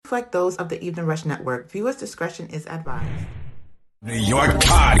reflect those of the Evening Rush Network. Viewers' discretion is advised. New York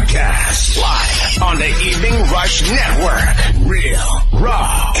Podcast, live on the Evening Rush Network. Real,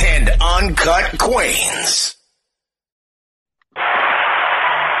 raw, and uncut Queens.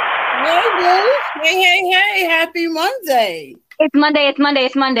 Hey, Blue. Hey. Happy Monday. It's Monday.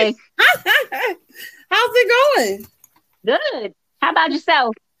 How's it going? Good. How about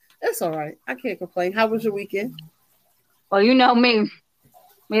yourself? It's all right. I can't complain. How was your weekend? Well, you know me.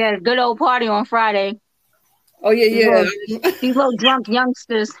 We had a good old party on Friday. Oh, yeah. These little drunk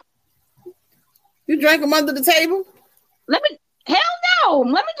youngsters. You drank them under the table? Hell no.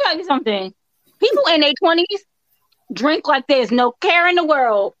 Let me tell you something. People in their 20s drink like there's no care in the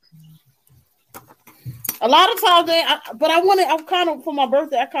world. A lot of times, for my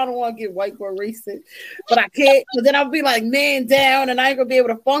birthday, I kind of want to get white girl racing, but I can't. But then I'll be like man down, and I ain't gonna be able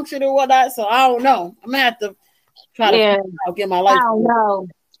to function or whatnot. So I don't know. I'm gonna have to try to get my life. I don't know.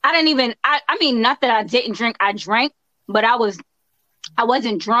 I mean, not that I didn't drink. I drank, but I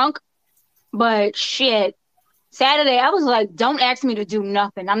wasn't drunk. But shit, Saturday I was like, don't ask me to do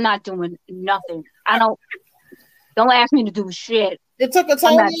nothing. I'm not doing nothing. Don't ask me to do shit. It took a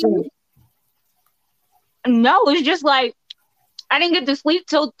toll on you? No, it's just like I didn't get to sleep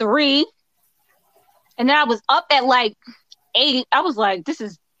till 3, and then I was up at like 8. I was like,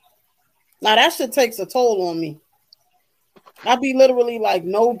 now that shit takes a toll on me. I'd be literally like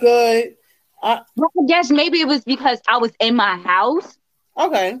no good. I guess maybe it was because I was in my house.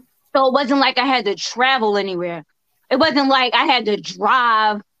 Okay. So it wasn't like I had to travel anywhere. It wasn't like I had to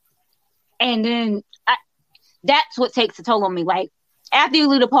drive, and then that's what takes a toll on me. Like, after you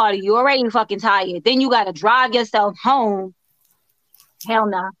leave the party, you're already fucking tired. Then you got to drive yourself home. Hell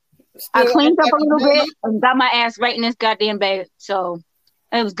no. Nah. I cleaned up a little bit and got my ass right in this goddamn bed. So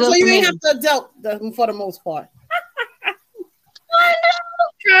it was good. So you didn't have to adult for the most part. I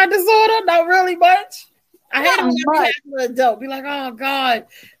know. Child disorder, not really much. I hate when I have to adult. Be like, oh God,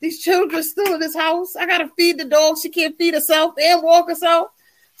 these children still in this house. I gotta feed the dog. She can't feed herself and walk herself.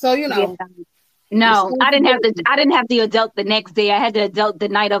 So you know. Yeah. No, I didn't have the adult the next day. I had the adult the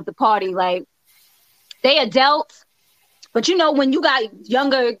night of the party. Like, they adults, but you know, when you got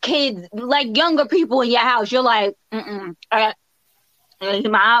younger kids, like younger people in your house, you're like, I got keep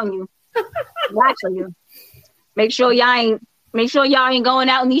my eye on you, watching you. Make sure y'all ain't going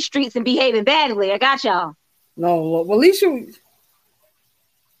out in these streets and behaving badly. I got y'all. No, well, at least you.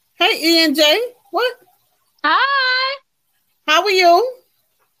 Hey, ENJ, what? Hi. How are you?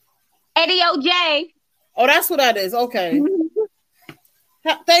 Eddie OJ. Oh, that's what that is. Okay.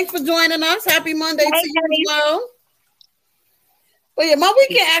 Thanks for joining us. Happy Monday to you as well. But yeah, my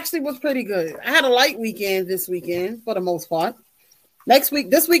weekend actually was pretty good. I had a light weekend this weekend for the most part.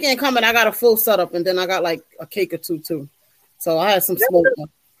 This weekend coming, I got a full setup, and then I got like a cake or two too. So I had some smoke.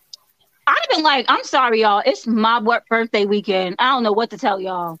 I've been like, I'm sorry, y'all. It's my birthday weekend. I don't know what to tell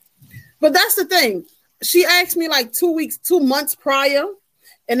y'all. But that's the thing. She asked me like 2 months prior.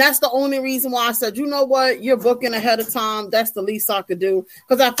 And that's the only reason why I said, you know what? You're booking ahead of time. That's the least I could do.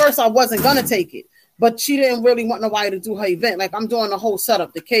 Because at first I wasn't going to take it. But she didn't really want nobody to do her event. Like, I'm doing the whole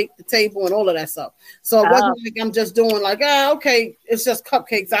setup, the cake, the table, and all of that stuff. So it wasn't like I'm just doing like, okay, it's just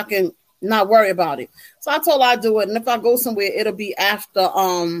cupcakes. I can not worry about it. So I told her I'd do it. And if I go somewhere, it'll be after,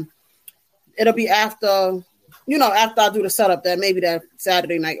 after I do the setup, maybe that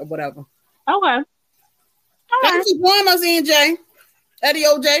Saturday night or whatever. Okay. Thanks for joining us, ENJ. Eddie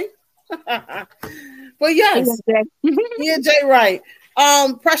OJ. But yes, ENJ, right.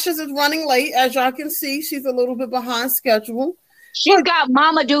 Precious is running late, as y'all can see. She's a little bit behind schedule. She's got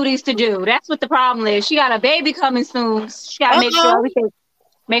mama duties to do. That's what the problem is. She got a baby coming soon. She got to make sure everything,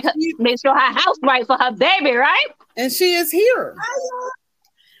 make sure her house right for her baby, right? And she is here.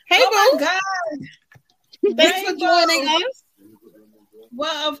 Hey, oh my God! Thanks for joining us.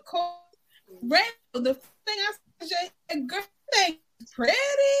 Well, of course, the thing I said, a girl thing. Pretty.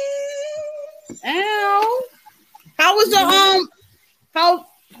 Ow. How was your how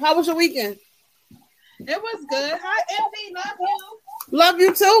was your weekend? It was good. Hi, Envy. Love you. Love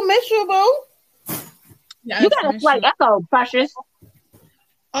you too. Miss you, boo. Yes, you got a slight echo, Precious.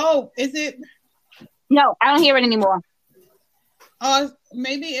 Oh, is it? No, I don't hear it anymore.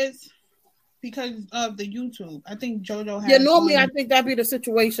 Maybe it's because of the YouTube. I think JoJo has. Yeah, normally I think that'd be the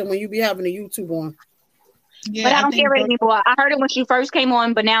situation when you be having the YouTube on. Yeah, but I don't hear it anymore. I heard it when she first came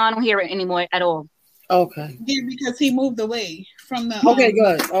on, but now I don't hear it anymore at all. Okay. Yeah, because he moved away from the. Okay,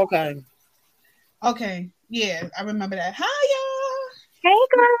 good. Okay. Okay. Yeah, I remember that. Hi, y'all. Hey,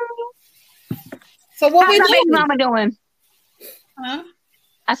 girl. So what how's our baby mama doing? Huh?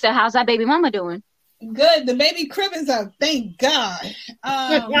 I said, how's our baby mama doing? Good. The baby crib is up. Thank God.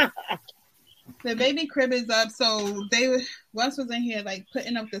 The baby crib is up. So Wes was in here like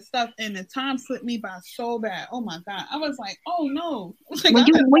putting up the stuff, and the time slipped me by so bad. Oh my God. I was like, oh no. Like,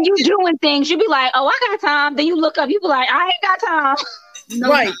 when you doing things, you be like, oh, I got time. Then you look up, you be like, I ain't got time. No,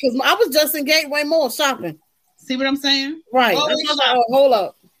 right, because I was just in Gateway Mall shopping. See what I'm saying? Right. I was like, oh, hold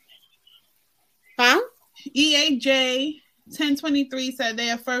up. Huh? EAJ 1023 said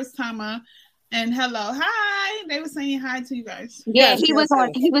they're a first timer. And hello, hi. They were saying hi to you guys. Yeah, he was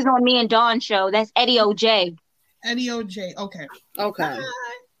on me and Dawn's show. That's Eddie OJ. Eddie OJ. Okay. Okay. Hi.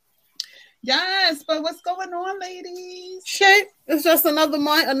 Yes, but what's going on, ladies? Shit. It's just another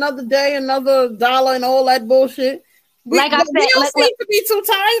month, another day, another dollar, and all that bullshit. We don't seem to be too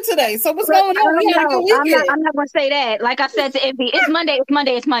tired today. So what's going on? I'm not going to say that. Like I said to Envy, it's Monday.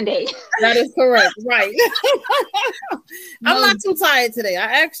 That is correct. Right. I'm not too tired today.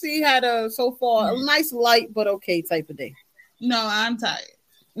 I actually had a nice light but okay type of day. No, I'm tired.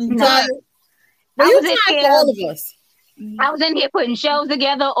 I was in here, all of us. I was in here putting shows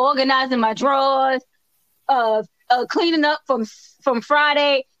together, organizing my drawers, cleaning up from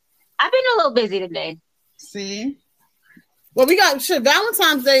Friday. I've been a little busy today. See? Well, we got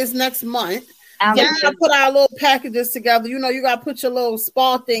Valentine's Day is next month. Yeah, I put our little packages together. You know, you got to put your little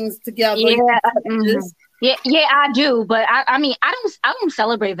spa things together. Yeah, I do. But I mean, I don't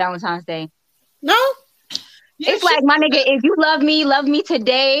celebrate Valentine's Day. No. Yeah, it's like, my nigga, if you love me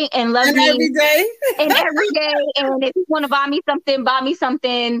today and love me every day, and if you want to buy me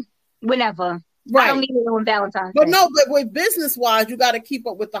something whenever. Right. I don't need it on Valentine's Day. But with business-wise, you got to keep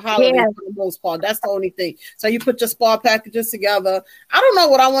up with the holidays for the most part. That's the only thing. So you put your spa packages together. I don't know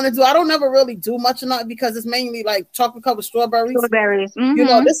what I want to do. I don't never really do much of that because it's mainly like chocolate-covered strawberries. Mm-hmm. You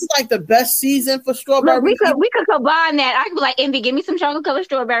know, this is like the best season for strawberries. Look, we could combine that. I could be like, Envy, give me some chocolate-covered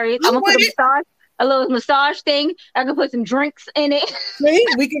strawberries. I'm going to put a little massage thing. I could put some drinks in it. See,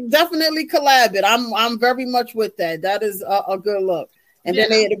 we can definitely collab it. I'm very much with that. That is a good look. And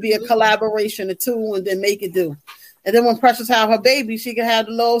then it'll be a collaboration of two, and then make it do. And then when Precious have her baby, she can have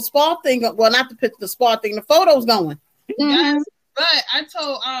the little spa thing. Well, not the picture, the spa thing. The photos going. Yes, but I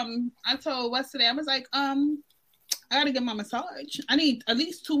told Wes today. I was like, I gotta get my massage. I need at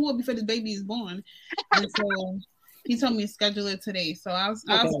least 2 more before the baby is born. And so he told me to schedule it today. So I'll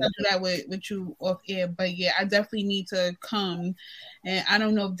schedule that with you off air. But yeah, I definitely need to come. And I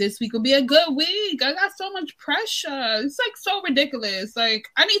don't know if this week will be a good week. I got so much pressure. It's like so ridiculous. Like,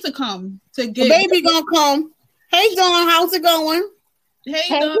 I need to come to get... The baby gonna come. Hey, Dawn, how's it going?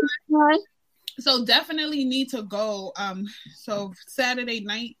 Hey, Dawn. So definitely need to go. So Saturday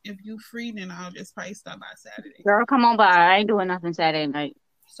night, if you free, then I'll just probably stop by Saturday. Girl, come on by. I ain't doing nothing Saturday night.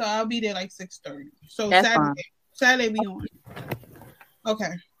 So I'll be there like 6:30. So that's Saturday we on.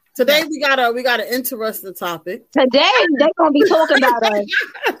 Okay. Today we got an interesting topic. Today they're gonna be talking about us.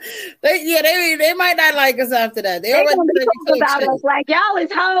 They might not like us after that. They're gonna be talking about us like y'all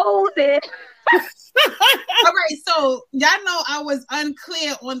is hoes. All right, so y'all know I was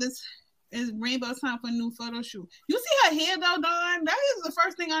unclear on this. Is Rainbow time for a new photo shoot? You see her hair though, Dawn? That is the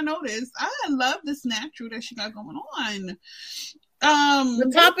first thing I noticed. I love the snatcher that she got going on.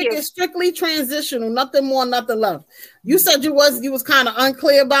 The topic is strictly transitional, nothing more, nothing less. You said you was kind of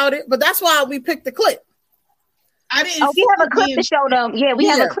unclear about it, but that's why we picked the clip. I didn't. Oh, we have a clip to show them. Yeah, we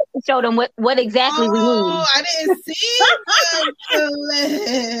have a clip to show them what exactly we mean. Oh, I didn't see the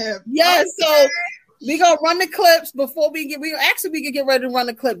clip. Yeah, so we gonna run the clips before we can get ready to run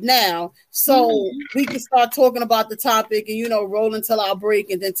the clip now, so we can start talking about the topic and roll until our break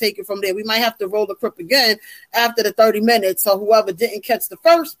and then take it from there. We might have to roll the clip again after the 30 minutes, so whoever didn't catch the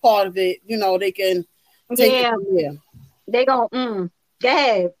first part of it, they can take it from there. They go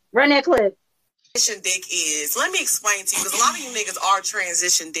ahead, run that clip. Transition dick is, let me explain to you, because a lot of you niggas are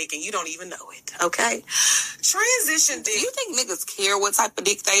transition dick and you don't even know it, okay? Transition dick. Do you think niggas care what type of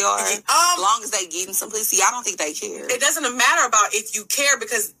dick they are? As long as they getting some pussy, I don't think they care. It doesn't matter about if you care,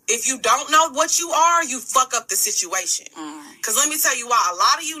 because if you don't know what you are, you fuck up the situation. Because let me tell you why. A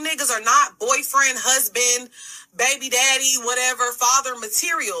lot of you niggas are not boyfriend, husband, baby daddy, whatever, father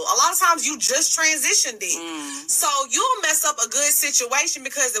material. A lot of times you just transitioned it. So you'll mess up a good situation,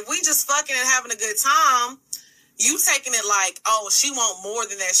 because if we just fucking and having a good time, you taking it like, oh, she want more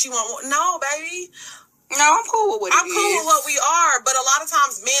than that. She want more. No, baby. No, I'm cool with what I'm cool with what we are, but a lot of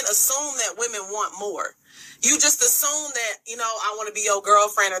times men assume that women want more. You just assume that, I want to be your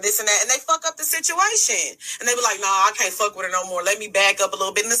girlfriend or this and that, and they fuck up the situation. And they be like, nah, I can't fuck with her no more. Let me back up a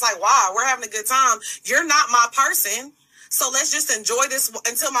little bit. And it's like, wow, we're having a good time. You're not my person. So let's just enjoy this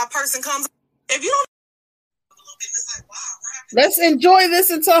until my person comes. If you don't a little bit, it's like, wow, we're having Let's enjoy this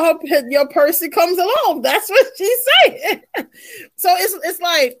until your person comes along. That's what she's saying. So it's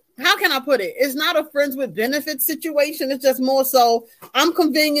like, how can I put it? It's not a friends with benefits situation. It's just more so I'm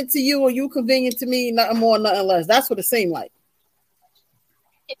convenient to you or you convenient to me, nothing more, nothing less. That's what it seemed like.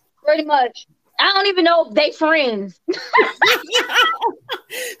 Pretty much. I don't even know if they friends. That's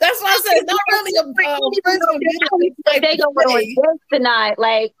why I said it's not really a friends with benefits. They gonna go on dick tonight.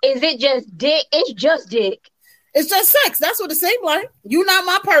 Like, is it just dick? It's just dick. It's just sex. That's what it seemed like. You're not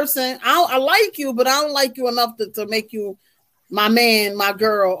my person. I like you, but I don't like you enough to make you my man, my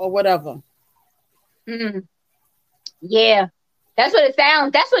girl, or whatever. Yeah. That's what it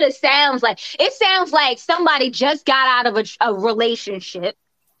sounds. That's what it sounds like. It sounds like somebody just got out of a relationship,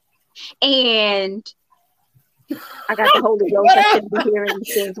 and I got the Holy Ghost. I shouldn't be hearing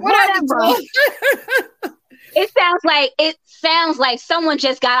these things. Whatever. It sounds like someone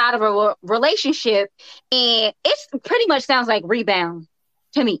just got out of a relationship, and it pretty much sounds like rebound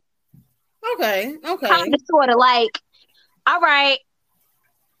to me. Okay. Kind of sort of like, all right,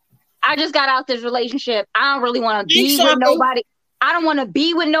 I just got out this relationship. I don't really want to be with nobody. I don't want to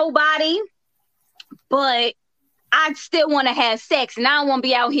be with nobody, but I still want to have sex, and I don't want to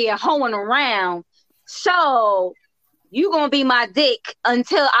be out here hoeing around. So you gonna be my dick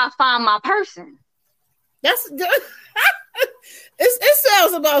until I find my person. That's good. It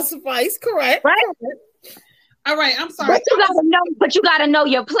sounds about suffice, correct? Right. All right, I'm sorry. But you gotta know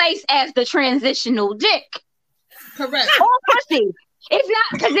your place as the transitional dick. Correct. Or pussy. It's not,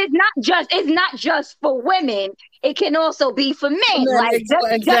 because it's not just for women. It can also be for men. Like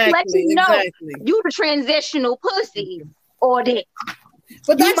just let you know you the transitional pussy or dick.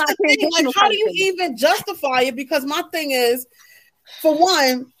 But that's the thing. Like, how do you even justify it? Because my thing is, for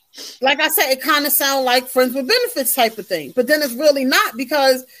one, like I said, it kind of sounds like friends with benefits type of thing. But then it's really not,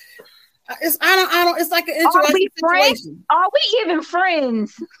 because it's it's like an interesting situation. Are we even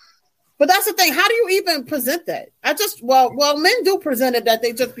friends? But that's the thing. How do you even present that? Well, men do present it that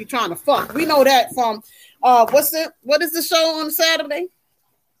they just be trying to fuck. We know that from what is the show on Saturday?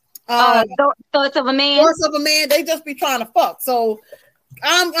 Thoughts of a Man. Thoughts of a Man. They just be trying to fuck. So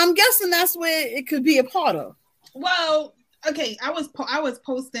I'm guessing that's where it could be a part of. Well, okay, I was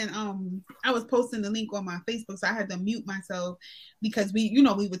posting the link on my Facebook, so I had to mute myself because we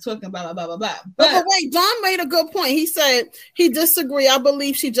were talking about blah blah blah. But wait, Don made a good point. He said he disagreed. I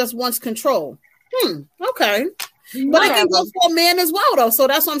believe she just wants control. Okay. But it can go for a man as well, though. So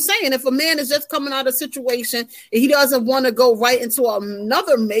that's what I'm saying. If a man is just coming out of a situation and he doesn't want to go right into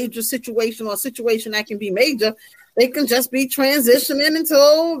another major situation or a situation that can be major, they can just be transitioning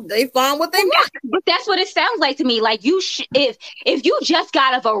until they find what they want. But that's what it sounds like to me. Like if you just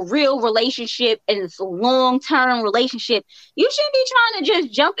got out of a real relationship and it's a long-term relationship, you shouldn't be trying to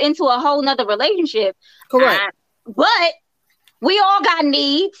just jump into a whole nother relationship. Correct. But we all got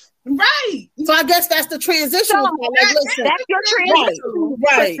needs. Right. So I guess that's the transitional. So that's your transitional.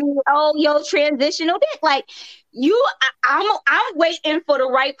 Right. Oh, your transitional dick. Like I'm waiting for the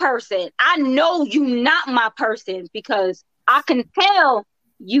right person. I know you not my person because I can tell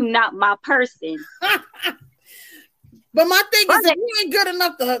you not my person. But my thing is,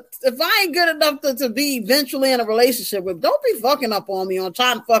 if I ain't good enough to be eventually in a relationship with, don't be fucking up on me or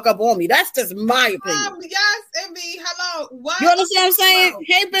trying to fuck up on me. That's just my opinion. Yes, Envy. Hello. What? You understand what I'm saying?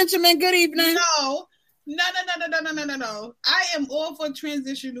 Hey, Benjamin. Good evening. No. I am all for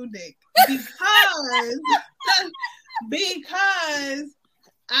transitional dick because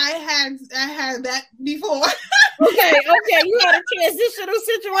I had that before. Okay, you had a transitional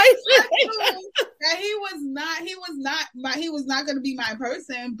situation. That he was not going to be my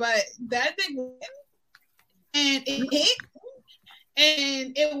person, but that thing, and it hit,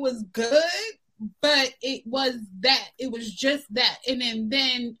 and it was good, but it was just that, and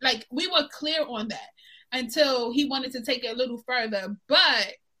then like we were clear on that until he wanted to take it a little further, but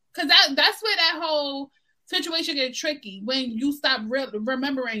because that's where that whole situation get tricky when you stop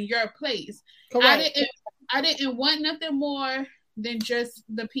remembering your place. Correct. I didn't want nothing more than just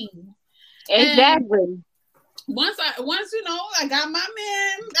the pee. Exactly. And once I got my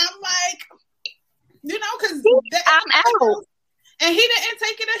man, I'm like, because I'm out. And he didn't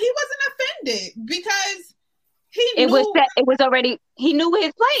take it. He wasn't offended because he knew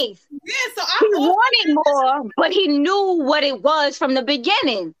his place. Yeah, so he wanted more, but he knew what it was from the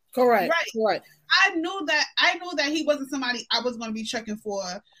beginning. Correct. Right. I knew that he wasn't somebody I was going to be checking for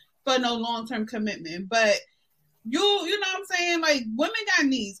no long-term commitment. But you know what I'm saying? Like, women got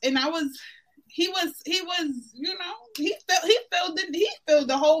needs, and he filled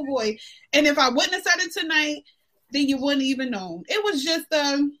the whole void. And if I wouldn't have said it tonight, then you wouldn't even know. It was just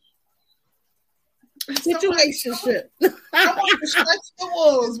Situationship. I want to stretch the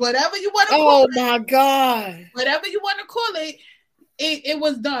walls, whatever you want to call Oh it. my God. Whatever you want to call it, it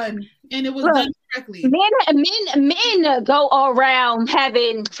was done. And it was done correctly. Men go around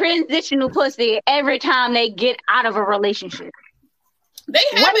having transitional pussy every time they get out of a relationship. They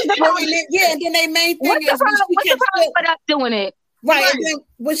have it. Yeah, and then they main thing what's the problem with us doing it? Right. And then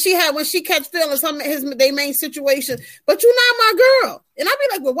when she catch feelings, they main situation, but you're not my girl. And I'd be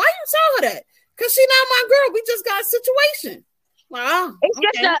like, well, why you tell her that? Because she not my girl. We just got a situation. Wow. It's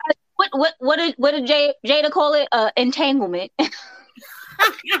just what did Jada call it? Entanglement.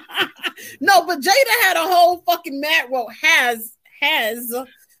 No, but Jada had a whole fucking has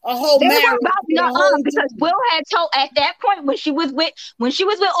a whole marriage. Because Will had told at that point when she was with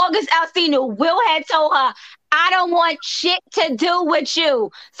August Alsina, Will had told her, I don't want shit to do with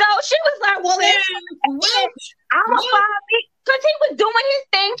you. So she was like, well, I'm a father. Because he was doing his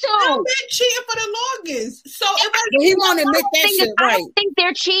thing too. I've been cheating for the longest. So he won't admit that shit, right? I don't think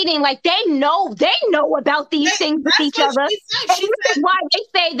they're cheating. Like they know about these things with each other. This is why they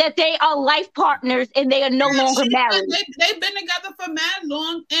say that they are life partners and they are no longer married. They've been together for mad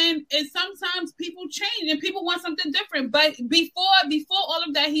long, and sometimes people change and people want something different. But before all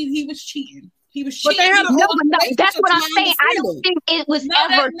of that, he was cheating. He was cheating. That's what I'm saying. I don't think it was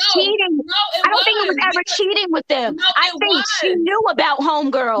ever cheating. I don't think it was ever cheating with them. I think she knew about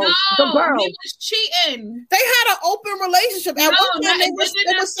homegirl, the girl. He was cheating. They had an open relationship. At one time, they were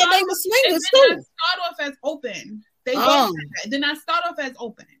swingers too. Did not start off as open. They did not start off as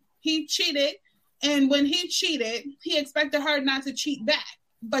open. He cheated, and when he cheated, he expected her not to cheat back,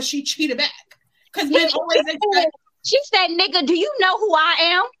 but she cheated back. Because men always expect. She said, nigga, do you know who I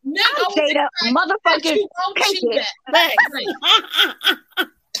am? I'm Jada, motherfucking Pinkett.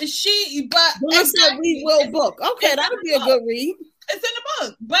 They said we will book. Okay, that'll be a good read. It's in the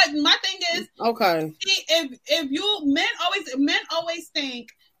book. But my thing is, okay, if you men always think,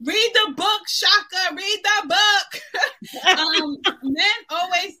 read the book, Shaka, read the book. Men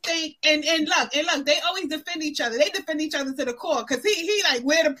always think, and look, they always defend each other. They defend each other to the core because he like,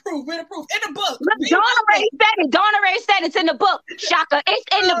 where the proof in the book. Look, Dawn already said it's in the book, Shaka. It's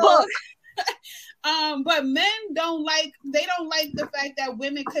in the book. But men don't like the fact that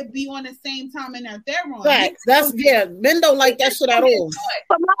women could be on the same time and that they're wrong. Right. Men don't like that shit at all.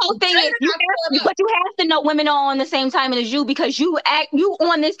 But my whole thing is, you have to know women are on the same time as you because you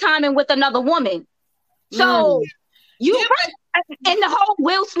on this timing with another woman. So and the whole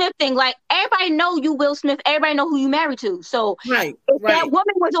Will Smith thing, like everybody know you Will Smith, everybody know who you married to. So if that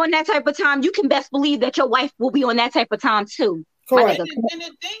woman was on that type of time, you can best believe that your wife will be on that type of time too. Correct. And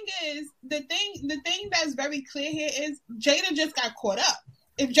the thing is, the thing that's very clear here is Jada just got caught up.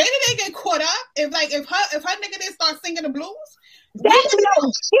 If Jada didn't get caught up, if her nigga didn't start singing the blues, she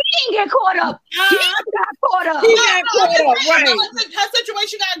didn't get caught up. She got caught up. Right. Her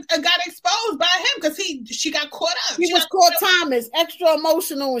situation got exposed by him because she got caught up. He was caught Thomas, extra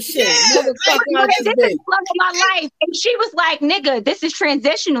emotional and shit. This is love of my life, and she was like, "Nigga, this is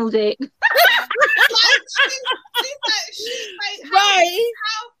transitional, dick."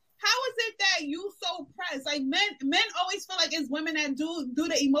 How is it that you so pressed? Like men always feel like it's women that do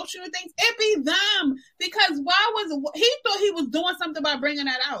the emotional things. It be them because he thought he was doing something by bringing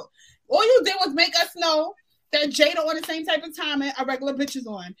that out. All you did was make us know that Jada on the same type of time a regular bitch is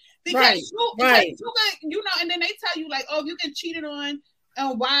on. Because you and then they tell you like, oh, if you get cheated on,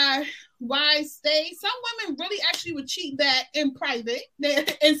 why stay? Some women really actually would cheat back in private,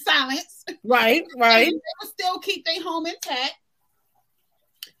 in silence. Right. And they would still keep their home intact.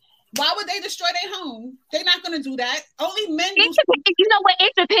 Why would they destroy their home? They're not going to do that. Only men do. You know what?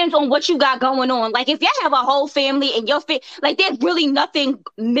 It depends on what you got going on. Like, if you have a whole family and like, there's really nothing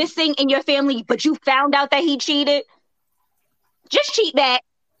missing in your family, but you found out that he cheated, just cheat back.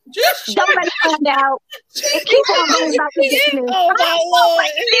 Don't let it find out. Keep on going about the business. Oh, my Lord.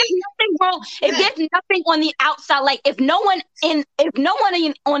 If there's nothing wrong, if there's nothing on the outside, like if no one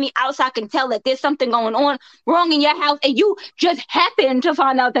on the outside can tell that there's something going on wrong in your house, and you just happen to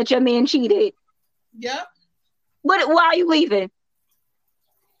find out that your man cheated. Yep. Why are you leaving?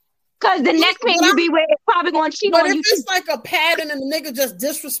 Because the next man you be with is probably going to cheat on you. But if it's like a pattern and the nigga just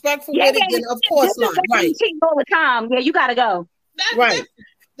disrespectful with it, then of course not. Right. Cheating all the time. Yeah, you gotta go. That's right.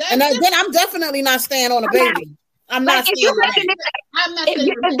 And then I'm definitely not staying on a baby. I'm not staying on a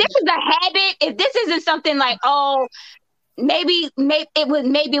baby. If this is a habit, if this isn't something like, oh, maybe it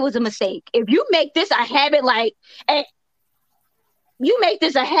was a mistake. If you make this a habit, like, you make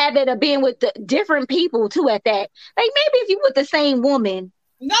this a habit of being with the different people too at that. Like, maybe if you with the same woman.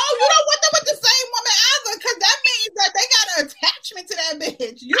 No, you don't want them with the same woman either, because that means that they got an attachment to that that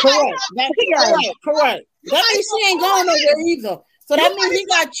bitch. You Correct. That means she ain't going nowhere either. So that means he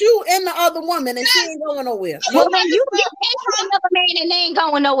got you and the other woman, and she ain't going nowhere. Well, then you get another man and they ain't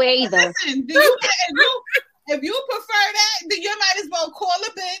going nowhere either. Listen, if you prefer that, then you might as well call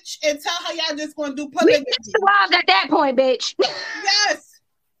a bitch and tell her y'all just gonna do polygamy. We just arrived at that point, bitch. Yes.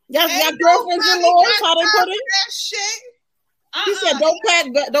 Y'all girlfriends and lords, how they put it? That shit. He said,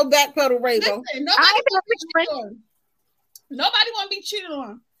 don't backpedal, Rainbow. Listen, nobody want to be cheated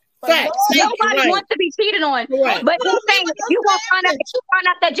on. Facts. Nobody wants to be cheated on. Right. But he's saying you gonna find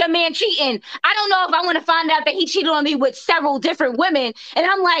out that your man cheating. I don't know if I want to find out that he cheated on me with several different women. And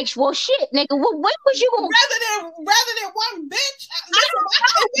I'm like, well, shit, nigga. When was you gonna rather than one bitch?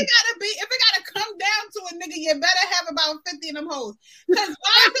 If it gotta come down to a nigga, you better have about 50 of them hoes. Because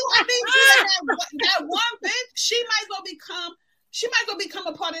why do I think that one bitch? She might as well become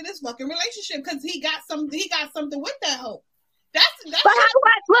a part of this fucking relationship because he got something with that hoe. That's but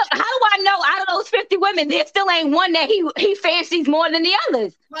how do I know out of those 50 women there still ain't one that he fancies more than the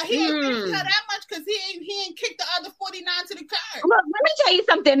others? Well, he ain't fancy her that much because he ain't kicked the other 49 to the curb. Look, let me tell you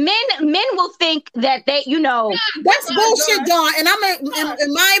something. Men will think that they, that's bullshit, Dawn. And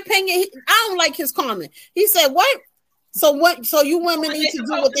in my opinion, I don't like his comment. He said, "What? So you women need to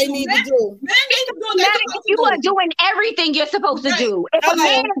do what they need to do." You are doing everything you're supposed to do. If a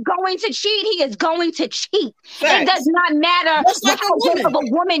man is going to cheat, he is going to cheat. It does not matter how good of a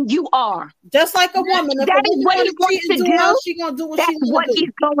woman you are. Just like a woman. That is what he's going to do. She gonna do what that's she gonna what do.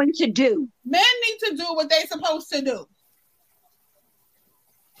 he's going to do. Men need to do what they're supposed to do.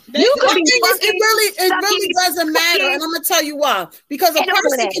 It really doesn't matter, and I'm gonna tell you why. Because a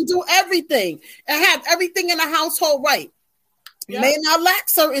person can do everything and have everything in the household right. May not lack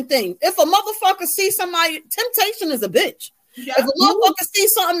certain things. If a motherfucker sees somebody, temptation is a bitch. If a motherfucker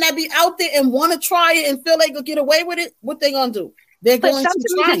sees something that be out there and want to try it and feel they could get away with it, what they gonna do? They're going to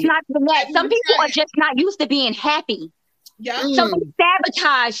try it. Some people are just not used to being happy. Yeah. So they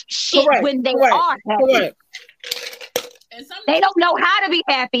sabotage shit when they are happy. They don't know how to be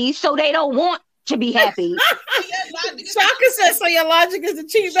happy, so they don't want to be happy. Shaka says, so your logic is to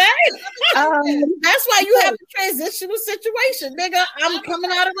cheat back? That's why you have a transitional situation. Nigga, I'm coming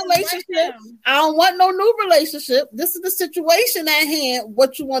out of a relationship. I don't want no new relationship. This is the situation at hand.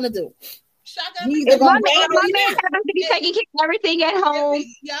 What you want to do? If my man happens to be taking care of everything at home,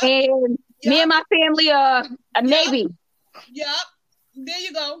 and me and my family are a Navy. Yep. There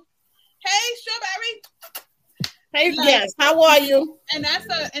you go. Hey, Strawberry. Hey, yes. How are you? And that's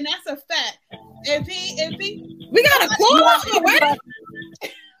a fact. If he, we got a call already.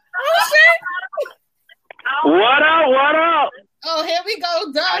 What up? Oh, here we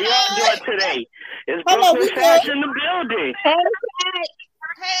go, Donna. How y'all doing today? It's Brooklyn Fast in the building. Hey.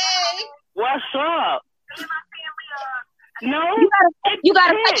 What's up? No, you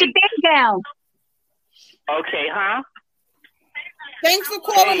gotta put your thing down. Okay, huh? Thanks for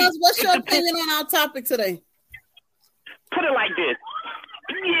calling us. What's your opinion on our topic today? Put it like this.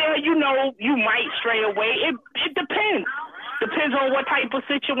 Yeah, you might stray away. It depends. Depends on what type of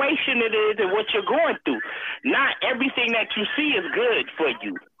situation it is and what you're going through. Not everything that you see is good for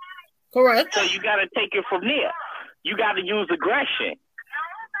you. Correct. So you got to take it from there. You got to use aggression.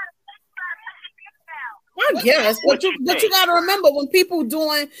 I guess, but you got to remember when people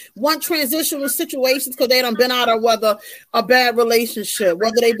want transitional situations because they done been out of whether a bad relationship,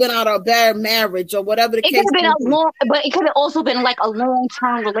 whether they've been out of a bad marriage or whatever the case. It could have been but it could have also been like a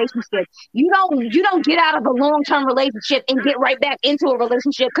long-term relationship. You don't get out of a long-term relationship and get right back into a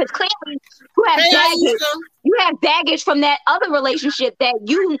relationship because clearly you have baggage. You have baggage from that other relationship that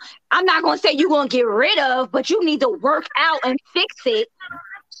I'm not going to say you're going to get rid of, but you need to work out and fix it.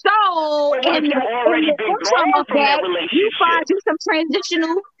 So, in the interim of that, you find you some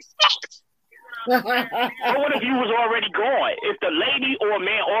transitional sex. But what if you was already gone? If the lady or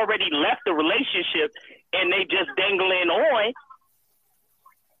man already left the relationship and they just dangling on,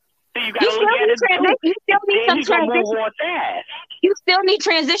 so you got to look at it too. You still need some transition. You still need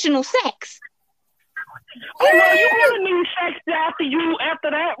transitional sex. Oh, well, you gonna need sex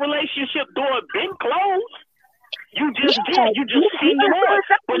after that relationship door been closed. You just seen it,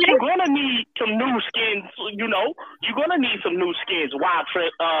 but you're gonna need some new skins. You're gonna need some new skins while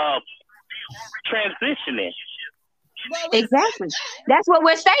transitioning. Exactly. That's what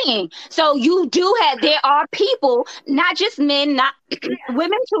we're saying. So there are people, not just men, not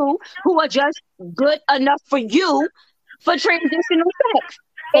women too, who are just good enough for you for transitional sex.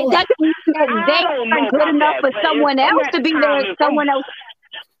 It doesn't mean that they are good enough for someone else to be there. Someone else.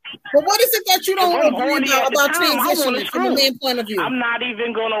 But what is it that you don't agree about transitioning from a man point of view? I'm not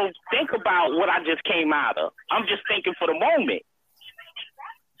even going to think about what I just came out of. I'm just thinking for the moment.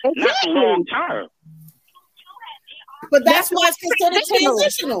 Exactly. not long term. But that's why it's considered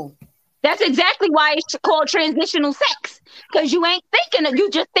transitional. That's exactly why it's called transitional sex, because you ain't thinking, you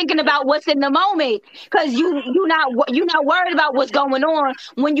just thinking about what's in the moment, because you're not worried about what's going on.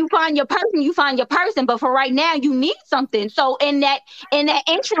 When you find your person, you find your person. But for right now, you need something. So in that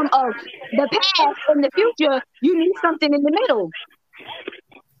interim of the past and the future, you need something in the middle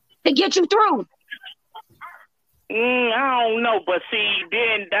to get you through. I don't know, but see,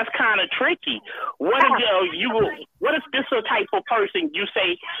 then that's kind of tricky. What if this a type of person you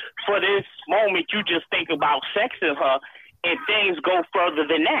say for this moment you just think about sexing her and things go further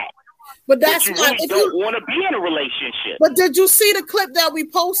than that? But that's you why really don't want to be in a relationship. But did you see the clip that we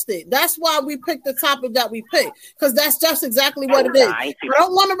posted? That's why we picked the topic that we picked, because that's just exactly what it is. I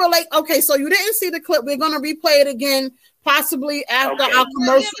don't want to relate. Okay, so you didn't see the clip. We're going to replay it again, possibly after our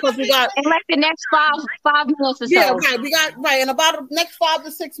commercial, because we got in like the next five minutes or so. Yeah, right. We got in about the next 5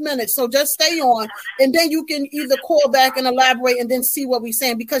 to 6 minutes. So just stay on, and then you can either call back and elaborate, and then see what we're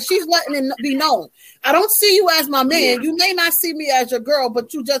saying, because she's letting it be known. I don't see you as my man. You may not see me as your girl,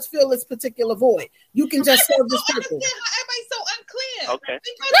 but you just feel this particular void. You can just serve this purpose. Everybody's so unclear. Okay.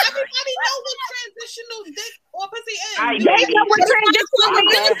 Because everybody knows what transitional dick or pussy is. They know what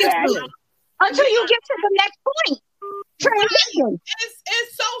transitional is until you get to the next point. Transition.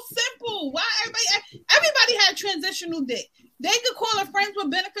 It's so simple. Why everybody had transitional dick? They could call it friends with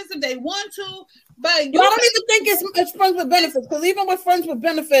benefits if they want to, but I don't even think it's friends with benefits, because even with friends with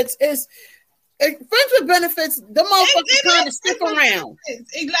benefits, friends with benefits, the motherfuckers kind of stick around.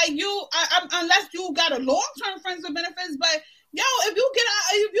 Like unless you got a long-term friends with benefits, but yo, if you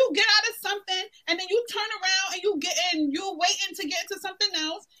get out of something and then you turn around and you're waiting to get into something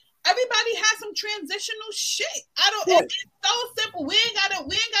else. Everybody has some transitional shit. It's so simple. We ain't gotta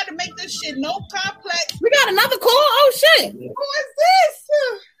make this shit no complex. We got another call. Oh shit. Who is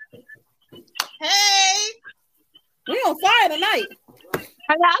this? Hey. We on fire tonight.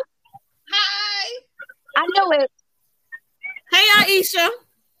 Hello? Hi. I know it. Hey Aisha.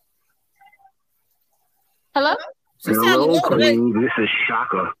 Hello? Hello, Queen. This is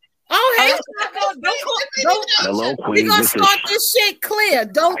Shaka. Oh, hey, hello, Queen. We're going to start this shit clear.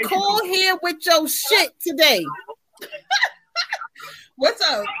 Don't call here with your shit today. What's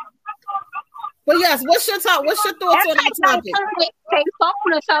up? But yes, what's your thoughts on that topic? They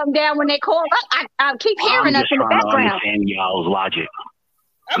phone or something down when they call up. I keep hearing us in the background. I'm just trying to understand y'all's logic.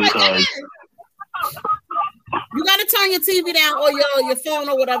 Because you got to turn your TV down or your phone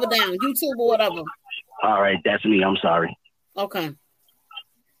or whatever down, YouTube or whatever. All right, that's me. I'm sorry. Okay.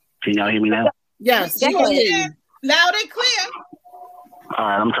 Can y'all hear me now? Yes. Loud and clear. All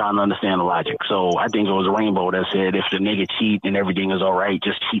right, I'm trying to understand the logic. So I think it was Rainbow that said if the nigga cheat and everything is all right,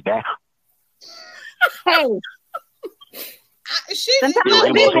 just cheat back. Hey. I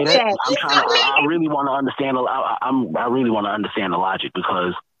really want to understand. I really want to understand the logic,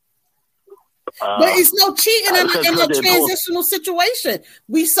 because. But it's no cheating in a transitional situation.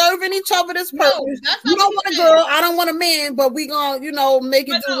 We serving each other this purpose. You don't want a girl, I don't want a man, but we gonna, make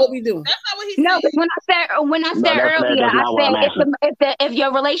it do what we do. That's not what he said. No, when I said earlier, I said if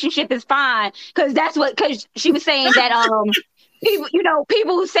your relationship is fine, because she was saying that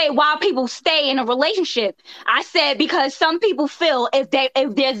people who say why people stay in a relationship. I said because some people feel if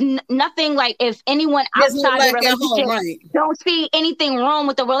there's nothing, like if anyone outside the relationship don't see anything wrong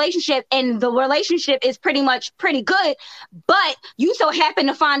with the relationship, and the relationship is pretty good, but you so happen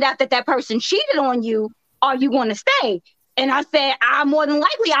to find out that person cheated on you, are you going to stay? And I said, more than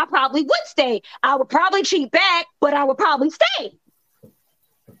likely, I probably would stay. I would probably cheat back, but I would probably stay.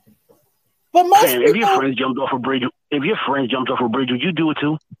 But most people, if your friends jumped off a bridge, would you do it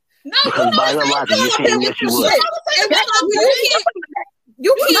too? No, because by your logic, you're saying yes, you would.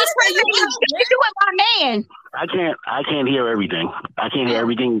 You can't say you do it, my man. I can't hear everything. I can't hear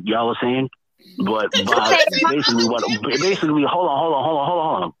everything y'all are saying. But basically, hold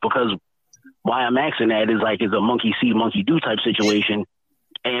on, because why I'm asking that is like it's a monkey see, monkey do type situation.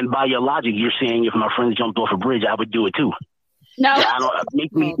 And by your logic, you're saying if my friends jumped off a bridge, I would do it too. No, I don't make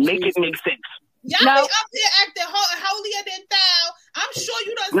it make sense. Y'all be up here acting holier than thou. I'm sure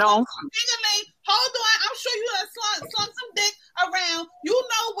you done slung some ding-a-ling. Hold on, I'm sure you done slung some dick around. You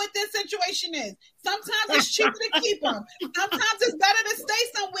know what this situation is. Sometimes it's cheaper to keep them. Sometimes it's better to stay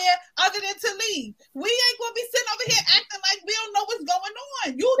somewhere other than to leave. We ain't gonna be sitting over here acting like we don't know what's going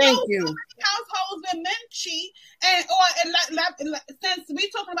on. You know, households where men cheat, and since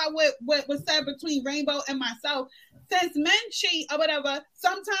we talking about what was said between Rainbow and myself. Since men cheat or whatever,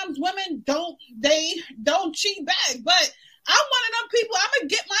 sometimes women don't cheat back. But I'm one of them people, I'm going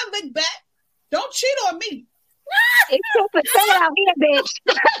to get my lick back. Don't cheat on me. It's 2% out here, bitch.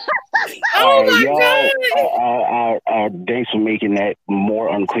 Oh my God! Thanks for making that more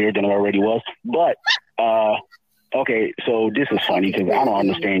unclear than it already was. But okay, so this is funny because I don't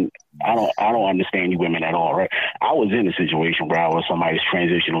understand. I don't understand you women at all, right? I was in a situation where I was somebody's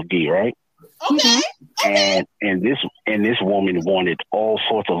transitional gay, right? Okay. And this woman wanted all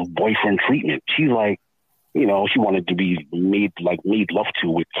sorts of boyfriend treatment. She's like, you know, she wanted to be made love to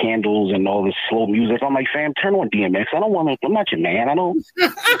with candles and all this slow music. I'm like, fam, turn on DMX. I'm not your man.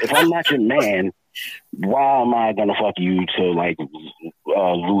 If I'm not your man, why am I gonna fuck you to like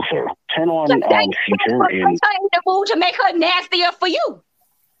Luther? Turn on Future and in the mood to make her nastier for you.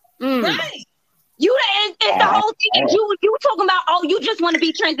 Right. It's the whole thing. You talking about, oh, you just want to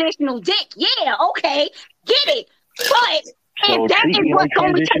be transitional dick. Yeah, okay. Get it. But so that treat is me what's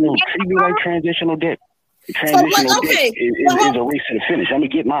going to treat me like transitional dick. Transitional dick is a race to the finish. Let me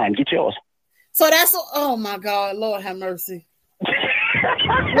get mine. Get yours. So that's oh my God, Lord have mercy.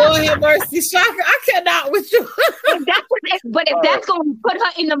 Lord have mercy, Shaka. I cannot with you. If that's going to put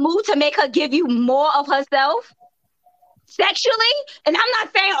her in the mood to make her give you more of herself sexually, and I'm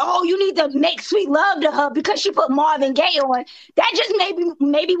not saying, oh, you need to make sweet love to her because she put Marvin Gaye on. That just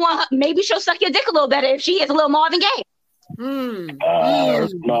maybe she'll suck your dick a little better if she is a little Marvin Gaye.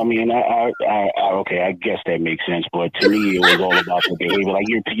 No, I mean, okay, I guess that makes sense. But to me, it was all about the behavior. Like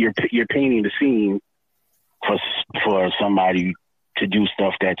you're painting the scene for somebody to do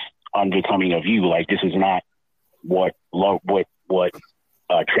stuff that's unbecoming of you. Like this is not what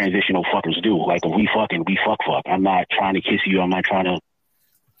transitional fuckers do. Like if we fuck. I'm not trying to kiss you. I'm not trying to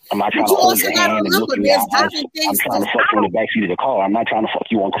hold your hand and look in your eyes. I'm trying to fuck you in the backseat of the car. I'm not trying to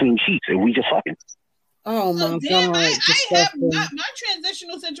fuck you on clean sheets. And we just fucking. Oh my damn, God! I have my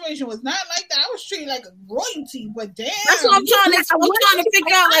transitional situation was not like that. I was treated like a royalty, but damn, that's what I'm trying to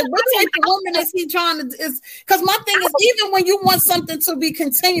figure out. Like, what type of woman is he trying to? Because my thing is, even when you want something to be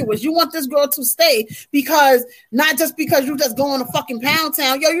continuous, you want this girl to stay because not just because you just going to fucking Pound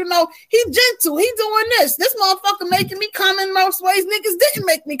Town. Yo, you know he's gentle. He doing this. This motherfucker making me come in most ways. Niggas didn't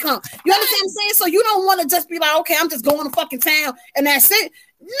make me come. You understand what I'm saying? So you don't want to just be like, okay, I'm just going to fucking town and that's it.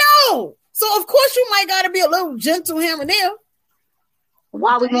 No. So of course you might gotta be a little gentle here and there.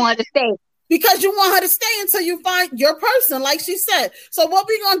 Why we want her to stay? Because you want her to stay until you find your person, like she said. So what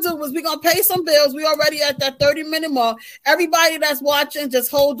we're gonna do is we're gonna pay some bills. We already at that 30-minute mark. Everybody that's watching,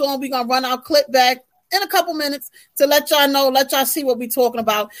 just hold on. We're gonna run our clip back in a couple minutes to let y'all know, let y'all see what we're talking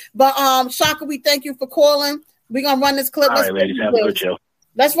about. But Shaka, we thank you for calling. We're gonna run this clip. All right, ladies, have a good show.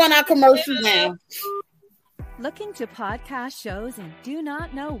 Let's run our commercial now. Looking to podcast shows and do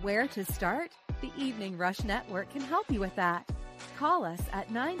not know where to start? The Evening Rush Network can help you with that. Call us at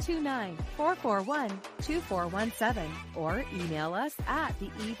 929-441-2417 or email us at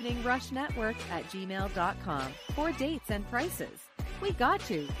theeveningrushnetwork@gmail.com for dates and prices. We got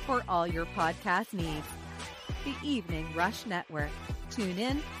you for all your podcast needs. The Evening Rush Network. Tune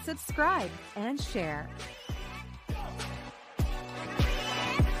in, subscribe, and share.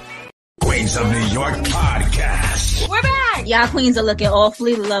 Queens of New York podcast. We're back. Y'all queens are looking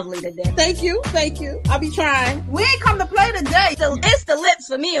awfully lovely today. Thank you. I'll be trying. We ain't come to play today. It's the lips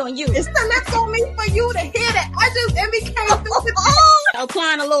for me on you. It's the lips on me for you to hear that. I just came through with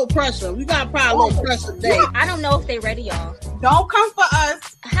applying a little pressure. We gotta apply a little pressure today. I don't know if they ready, y'all. Don't come for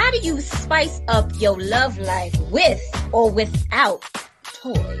us. How do you spice up your love life with or without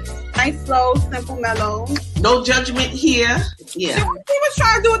toys? Nice, slow, simple, mellow. No judgment here. Yeah. See what he was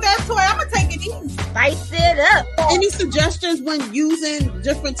trying to do with that toy? I'm gonna take it easy. Spice it up. Any suggestions when using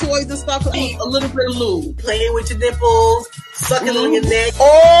different toys and stuff? A little bit of lube. Playing with your nipples, sucking on your neck.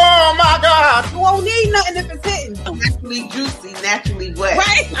 Oh my God! You won't need nothing if it's hitting. Naturally juicy, naturally wet.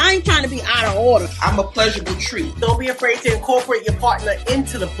 Right? I ain't trying to be out of order. I'm a pleasurable treat. Don't be afraid to incorporate your partner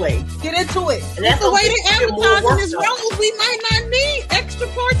into the play. Get into it. And that's the way they advertising this role. We might not need extra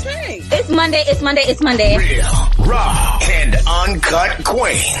party. It's Monday. Real, raw, and uncut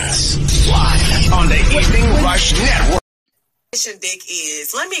queens. Live on the Evening Rush Network. Transition dick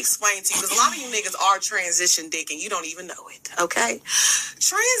is, let me explain to you, because a lot of you niggas are transition dick and you don't even know it, okay?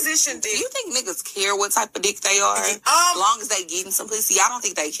 Transition dick. Do you think niggas care what type of dick they are? As long as they getting some pussy, I don't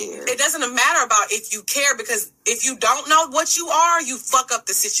think they care. It doesn't matter about if you care, because if you don't know what you are, you fuck up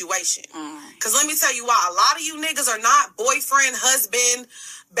the situation. Because let me tell you why. A lot of you niggas are not boyfriend, husband,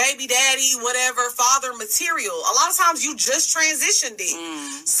 baby daddy, whatever, father material. A lot of times you just transitioned it.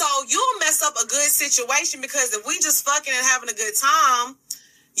 So you'll mess up a good situation, because if we just fucking and having a good time,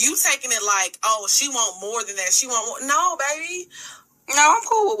 you taking it like, oh, she want more than that. She want more. No, baby. No, I'm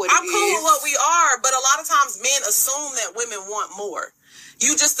cool with what I'm cool with what we are, but a lot of times men assume that women want more.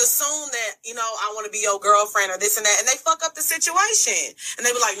 You just assume that, I want to be your girlfriend or this and that, and they fuck up the situation. And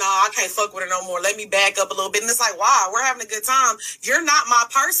they be like, I can't fuck with her no more. Let me back up a little bit. And it's like, wow, we're having a good time. You're not my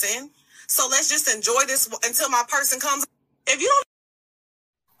person. So let's just enjoy this until my person comes. If you don't.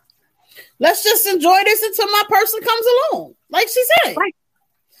 Let's just enjoy this until my person comes along. Like she said. Right.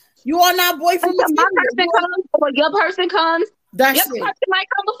 You are not boyfriend. Until my person comes or your person comes. That's your person might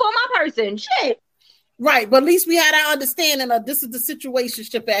come before my person. Shit. Right, but at least we had our understanding of this is the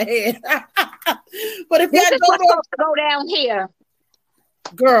situationship at hand. But if this that is what's supposed to go down here,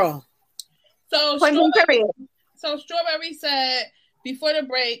 girl. So Strawberry said before the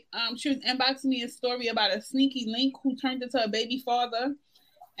break, she was inboxing me a story about a sneaky link who turned into a baby father,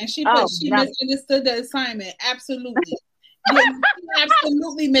 and she misunderstood the assignment. Absolutely,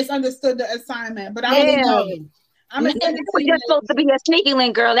 absolutely misunderstood the assignment. But I don't know. It was just supposed to be a sneaky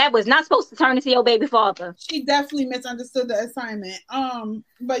link, girl. That was not supposed to turn into your baby father. She definitely misunderstood the assignment.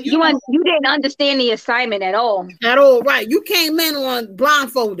 But you didn't understand the assignment at all. At all, right? You came in on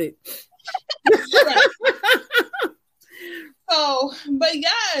blindfolded. So, but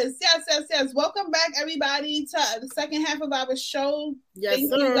yes. Welcome back, everybody, to the second half of our show. Yes, Thank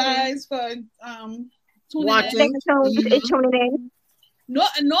sir. you guys for watching. Tuning in. No,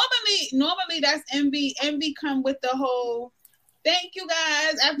 normally that's Envy. Envy come with the whole thank you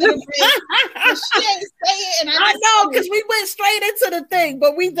guys after the break. She ain't say it, and I know because we went straight into the thing,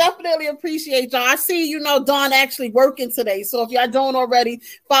 but we definitely appreciate y'all. I see Dawn actually working today. So if y'all don't already,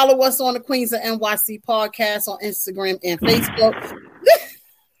 follow us on the Queens of NYC podcast on Instagram and Facebook.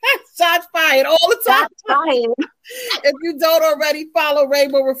 Shots fired all the time. If you don't already, follow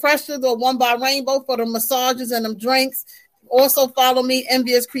Rainbow Refreshers or One by Rainbow for the massages and them drinks. Also follow me,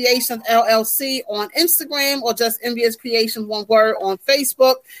 Envious Creations LLC on Instagram or just Envious Creations, one word, on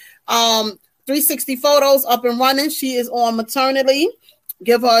Facebook. 360 photos up and running. She is on maternity.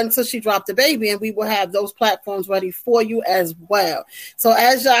 Give her until she dropped the baby, and we will have those platforms ready for you as well. So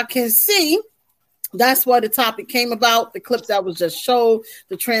as y'all can see, that's why the topic came about. The clip that was just showed,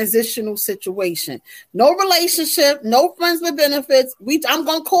 the transitional situation. No relationship, no friends with benefits. I'm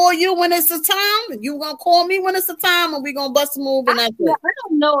gonna call you when it's the time, and you gonna call me when it's the time, and we gonna bust a move. And that's it.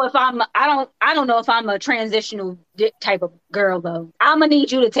 I don't know if I'm a transitional type of girl though. I'm gonna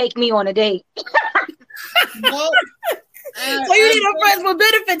need you to take me on a date. So you need a friends with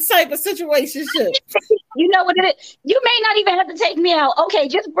benefits type of situation. You know what it is? You may not even have to take me out. Okay,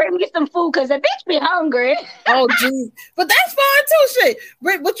 just bring me some food because the bitch be hungry. Oh, geez. But that's fine too,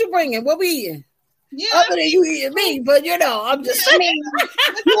 shit. What you bringing? What we eating? Yeah, other than you eating me, but I'm just saying.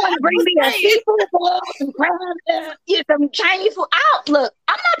 You want to bring me a seafood bowl, some crabs, some Chinese food. Look,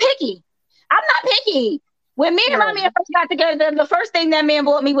 I'm not picky. When me and my man first got together, the first thing that man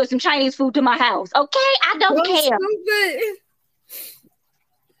brought me was some Chinese food to my house. Okay, I don't care. Stupid.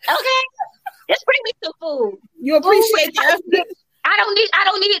 Okay, just bring me some food. You appreciate that? I don't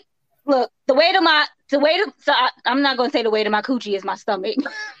need it. Look, I'm not gonna say the weight of my coochie is my stomach,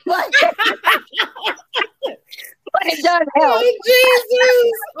 but it does help. Oh,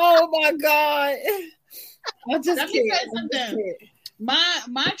 Jesus! Oh my God! Let me tell you something.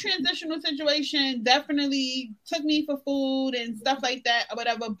 My transitional situation definitely took me for food and stuff like that or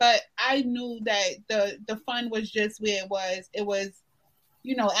whatever, but I knew that the fun was just where it was. It was,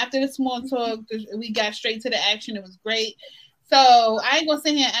 after the small talk, we got straight to the action. It was great. So I ain't gonna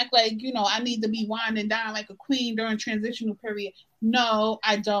sit here and act like, I need to be winding down like a queen during transitional period. No,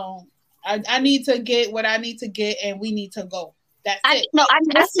 I don't. I need to get what I need to get, and we need to go. That's it. No,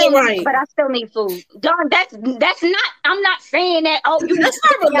 I still right. But I still need food. Dawn, that's not. I'm not saying that. Oh, that's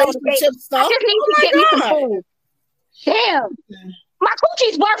not relationship stuff. I just need to get me some food. Damn, my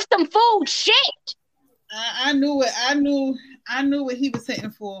coochie's worth some food. Shit. I knew it. I knew what he was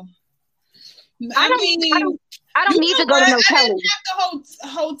hitting for. I don't need to go to no hotel. I didn't have the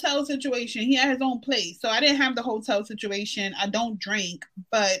hotel situation. He had his own place, so I didn't have the hotel situation. I don't drink,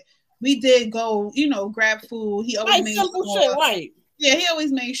 but we did go, grab food. He always made simple shit, right? Yeah, he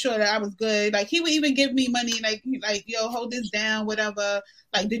always made sure that I was good. Like, he would even give me money, like, yo, hold this down, whatever.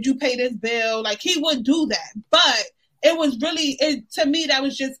 Like, did you pay this bill? Like, he would do that. But it was really, to me, that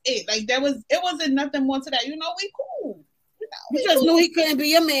was just it. Like, it wasn't nothing more to that. We cool. You just knew he couldn't be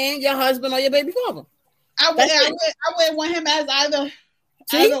your man, your husband, or your baby father. I wouldn't want him as either.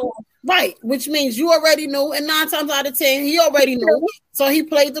 Right, which means you already knew, and 9 times out of 10, he already knew. So he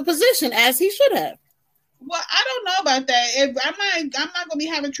played the position as he should have. Well, I don't know about that. If I'm not gonna be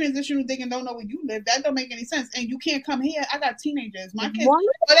having transitional dick and don't know where you live. That don't make any sense. And you can't come here. I got teenagers. My kids, well,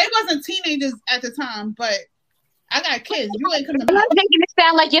 they wasn't teenagers at the time, but I got kids. You ain't coming. I'm making it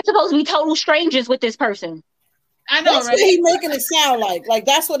sound like you're supposed to be total strangers with this person. I know, that's right? what he making it sound like. Like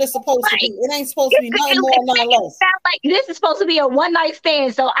that's what it's supposed to be. It ain't supposed to be nothing more, nothing less. Sound like this is supposed to be a one night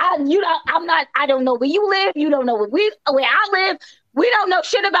stand. So I don't know where you live. You don't know where I live. We don't know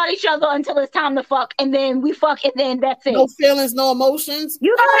shit about each other until it's time to fuck, and then we fuck, and then that's it. No feelings, no emotions. You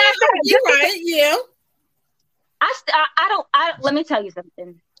know what I'm saying? You're right. Yeah. Let me tell you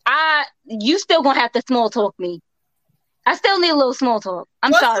something. You still gonna have to small talk me. I still need a little small talk.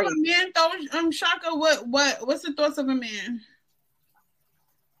 I'm sorry. What's a man thought? Shaka, what's the thoughts of a man?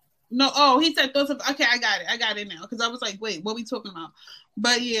 No, he said thoughts of. Okay, I got it now. Because I was like, wait, what we talking about?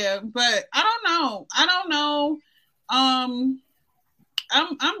 But yeah, but I don't know.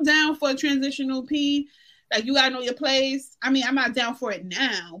 I'm down for a transitional P. Like, you gotta know your place. I mean, I'm not down for it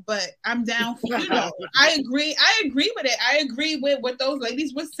now, but I'm down for, I agree with it. I agree with what those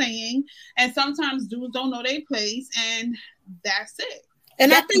ladies were saying. And sometimes dudes don't know their place, and that's it.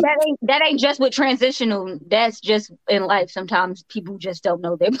 And I think that ain't just with transitional. That's just in life. Sometimes people just don't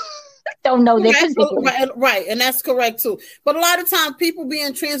know their position. Right, and that's correct too. But a lot of times people be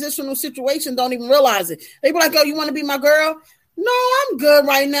in transitional situations don't even realize it. They be like, "Oh, you want to be my girl?" No, I'm good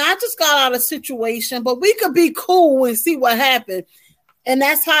right now. I just got out of a situation, but we could be cool and see what happened. And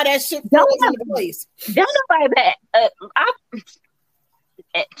that's how that shit falls into place. Don't nobody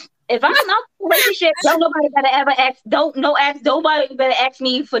if I'm not in a relationship, nobody better ask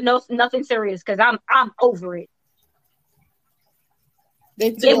me for nothing serious, because I'm over it.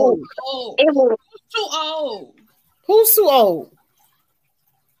 They too old. Who's too old? Who's too old?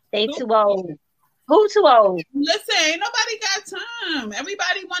 They too old. Who too old? Listen, ain't nobody got time.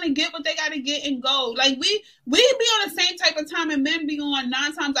 Everybody want to get what they got to get and go. Like, we be on the same type of time, and men be on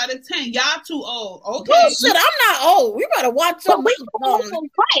 9 times out of 10. Y'all too old. Okay. Oh, shit, I'm not old. We better watch them.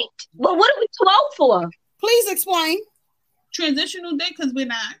 Right. But what are we too old for? Please explain. Transitional dick, because we're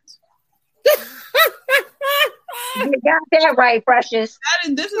not. You got that right, Precious.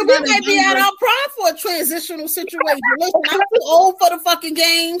 We might be at our prime for a transitional situation. Listen, I'm too old for the fucking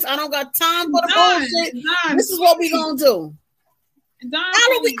games. I don't got time for the bullshit. This is what we gonna do.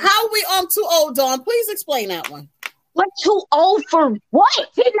 How are we too old, Dawn? Please explain that one. We're too old for what?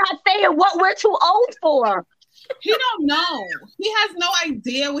 He's not saying what we're too old for. He don't know. He has no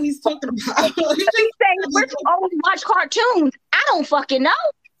idea what he's talking about. He's saying we're too old to watch cartoons. I don't fucking know.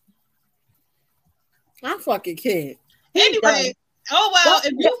 I'm fucking kid. Anyway, if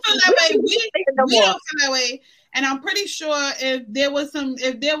you feel that way, we don't feel that way. And I'm pretty sure if there was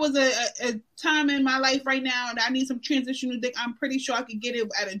a time in my life right now that I need some transitional dick, I'm pretty sure I could get it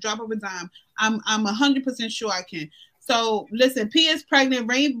at a drop of a dime. I'm 100% sure I can. So listen, P is pregnant.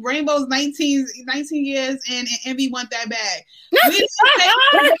 Rainbow's 19 years, and Envy want that bag. First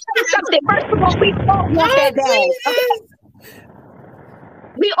of all, we all want that bag. Okay?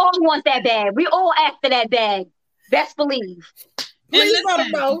 We all want that bag. We all after that bag. Best believe. Please let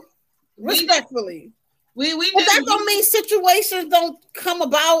them know. Respectfully. But that don't mean situations don't come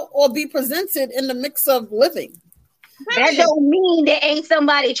about or be presented in the mix of living. That don't mean there ain't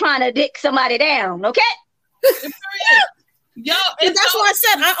somebody trying to dick somebody down, okay? Yo, that's why I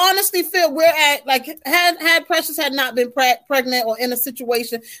said I honestly feel we're at, like, had Precious had not been pregnant or in a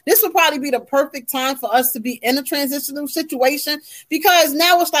situation, this would probably be the perfect time for us to be in a transitional situation, because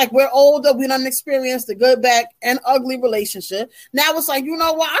now it's like we're older, we done experienced the good, bad, and ugly relationship. Now it's like, you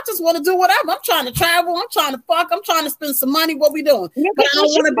know what? I just want to do whatever. I'm trying to travel. I'm trying to fuck. I'm trying to spend some money. What we doing? But I don't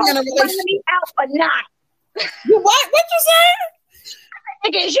want to be in a relationship. Out or not? You what? What you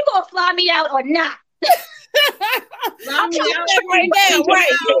saying? Is you gonna fly me out or not? Fly me out right now, right?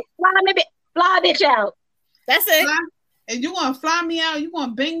 Fly bitch out. That's it. And you gonna fly me out? You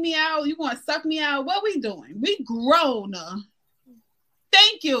gonna bang me out? You gonna suck me out? What we doing? We grown.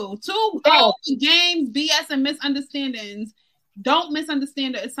 Thank you. Too old for games, BS, and misunderstandings. Don't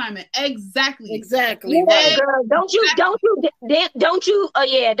misunderstand the assignment. Exactly. Yeah, girl. Don't you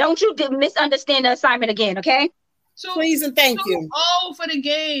misunderstand the assignment again, okay? Please and thank you. Too old for the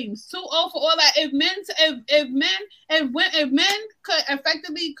games. Too old for all that. If men could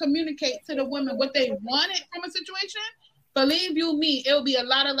effectively communicate to the women what they wanted from a situation, believe you me, it'll be a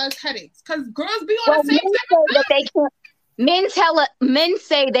lot of less headaches. Because girls be on the same time. Men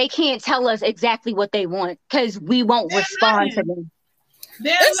say they can't tell us exactly what they want because we won't respond to them.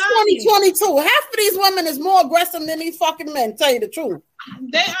 It's 2022. Half of these women is more aggressive than these fucking men. Tell you the truth.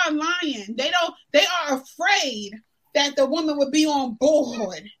 They are lying. They are afraid that the woman would be on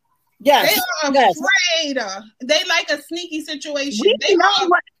board. Yes. They are afraid. They like a sneaky situation. We know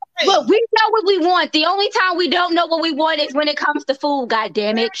what we want. The only time we don't know what we want is when it comes to food,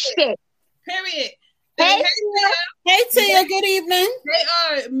 goddammit. Shit. Period. Hey, Tia. Good evening.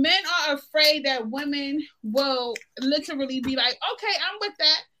 Men are afraid that women will literally be like, okay, I'm with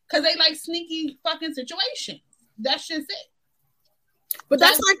that, because they like sneaky fucking situations. That's just it. But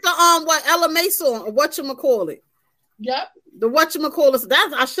that's like the what Ella Mason or whatchamacallit. Yep. The whatchamacallit.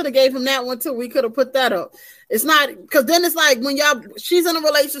 That I should have gave him that one too. We could have put that up. It's not, because then it's like when she's in a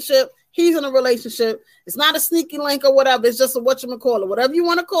relationship, he's in a relationship. It's not a sneaky link or whatever. It's just a whatchamacallit. Whatever you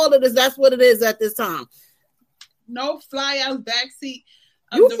want to call it, that's what it is at this time. No fly out backseat.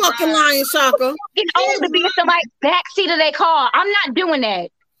 You fucking lying, Shaka. Getting old to be in somebody's backseat of their car. I'm not doing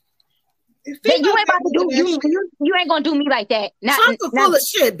that. You ain't about to do you ain't gonna do me like that. Shaka full of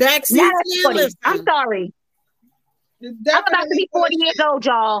shit. Backseat. I'm sorry. I'm about to be 40 years old,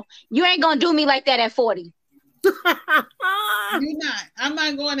 y'all. You ain't gonna do me like that at 40. You're not. I'm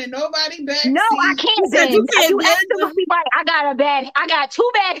not going in nobody back. No, I can't. Then you absolutely right. I got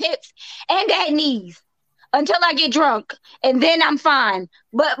 2 bad hips and bad knees until I get drunk, and then I'm fine.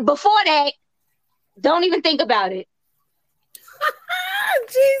 But before that, don't even think about it.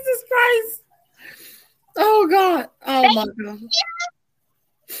 Jesus Christ! Oh God! Oh my God!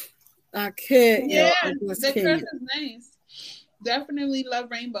 I can't. Yeah, the Chris is nice. Definitely love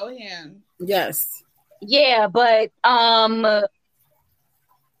rainbow hair. Yes. Yeah, but at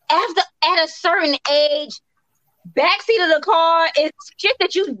a certain age, backseat of the car is shit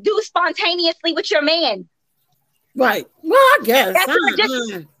that you do spontaneously with your man. Right. Well, I guess.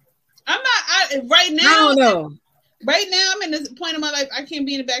 I'm not right now. I don't know. Right now, I'm in this point in my life. I can't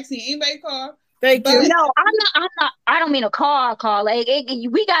be in the backseat of anybody's car. Thank you. No, I'm not. I don't mean a car. Like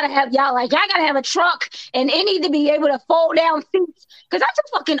we gotta have y'all gotta have a truck, and it need to be able to fold down seats. Because I'm too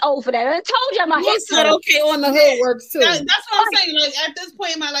fucking old for that. I told you my hips. Okay, on the hood works too. That's what I'm saying. Like at this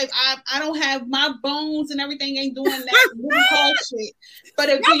point in my life, I don't have my bones and everything ain't doing that really hard shit. But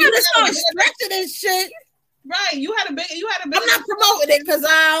if you start stretching this shit. Right, you had a big. I'm not promoting it because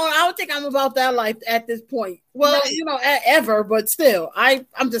I don't think I'm about that life at this point. Well, right. Ever, but still, I'm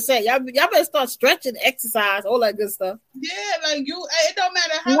just saying, y'all better start stretching, exercise, all that good stuff. Yeah, like it don't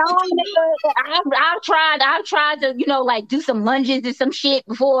matter how. No, I've tried to, like do some lunges and some shit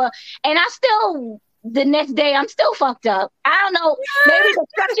before, and I still the next day I'm still fucked up. I don't know, maybe the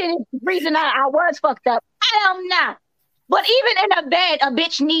stretching is the reason I was fucked up. I don't know, but even in a bed, a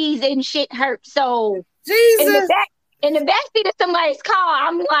bitch knees and shit hurt. So. Jesus. In the backseat of somebody's car,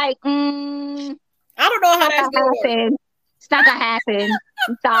 I'm like, I don't know how that's gonna happen. It's not gonna happen.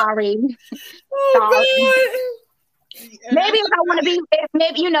 I'm sorry. Maybe if I want to be, if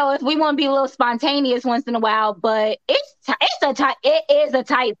we want to be a little spontaneous once in a while, but it is a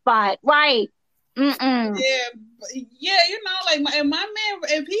tight spot, right? Yeah, like my man,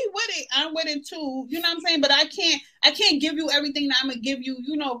 if he with it, I'm with it too. You know what I'm saying? But I can't give you everything that I'm gonna give you.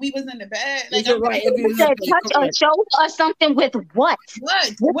 We was in the bed. Like I'm right. You said touch a shoulder or something with what?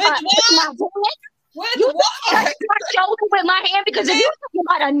 What? With my hand? You touch my shoulder with my hand because if you're talking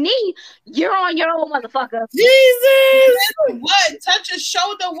about a knee, you're on your own, motherfucker. Jesus! What? Touch a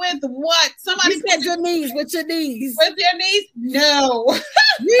shoulder with what? Somebody said your knees with your knees. With your knees? No.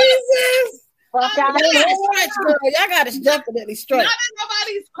 Jesus! Y'all gotta definitely stretch. Not in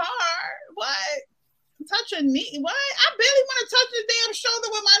nobody's car. What? Touch a knee? What? I barely want to touch the damn shoulder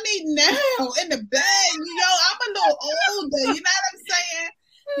with my knee now in the bed. I'm a little older. You know what I'm saying?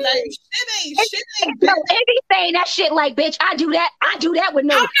 Like shit ain't. No, anything that shit like, bitch, I do that with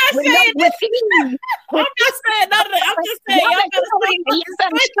no. I'm not saying none of that. I'm just saying you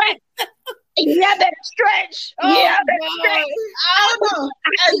better stretch. You better stretch. I don't know.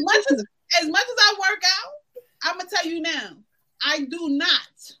 As much as I work out, I'm gonna tell you now, I do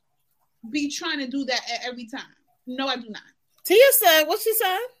not be trying to do that every time. No, I do not. Tia said, what she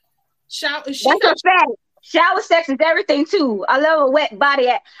said? That's a fact. Shower sex is everything too. I love a wet body.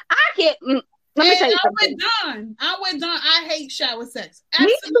 I can't. Let me tell you something. I'm with Dawn. I hate shower sex.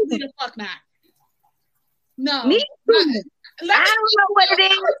 Absolutely the fuck not. No. Me too. I don't know what it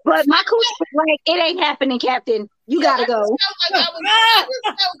is, but my coach was like, it ain't happening, Captain. You gotta go. I felt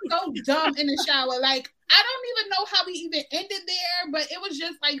so dumb in the shower. Like, I don't even know how we even ended there, but it was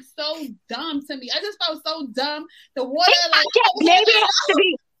just like so dumb to me. I just felt so dumb. The water, maybe it has to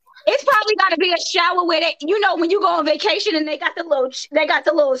be. It's probably got to be a shower where they, when you go on vacation and they got the little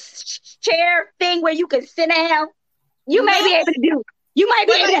chair thing where you can sit down. You may be able to do. You might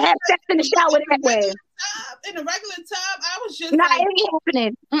be able to have sex in the shower that way. In the regular tub, I was just it ain't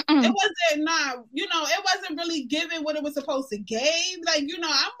happening. It wasn't it wasn't really giving what it was supposed to give. Like,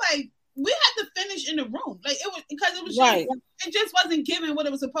 I'm like, we had to finish in the room. Like it was because it was Right. it just wasn't given what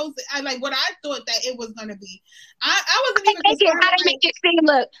it was supposed to. I like what I thought that it was gonna be. I wasn't even How they make it seem?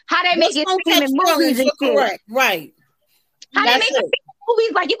 Look, how they make it seem in movies and shit. Correct. Right. How they make it seem in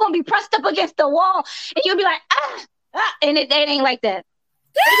movies like you're gonna be pressed up against the wall and you'll be like and it ain't like that.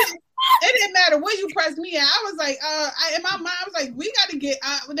 It didn't matter where you pressed me at. I was like, in my mind, I was like, we got to get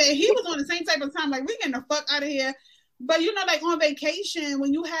out. He was on the same type of time, like, we getting the fuck out of here. But, you know, like on vacation,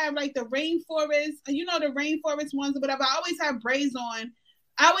 when you have like the rainforest, you know, the rainforest ones or whatever, I always have braids on.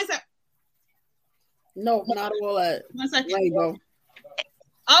 I always have. No, not all that. 1 second. Rainbow.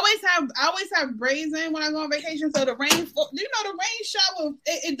 I always have braids in when I go on vacation. So the rain shower,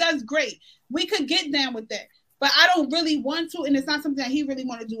 it does great. We could get down with that. But I don't really want to, and it's not something that he really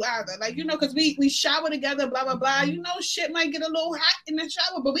want to do either. Like, you know, because we shower together, blah, blah, blah. You know, shit might get a little hot in the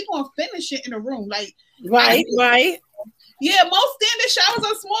shower, but we going to finish it in the room. Like, right. Yeah, most standard showers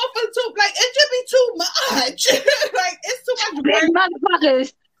are small for two. Like, it should be too much. Like, it's too much Big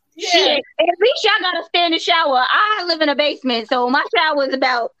motherfuckers. Yeah. Shit, at least y'all got a standard shower. I live in a basement, so my shower is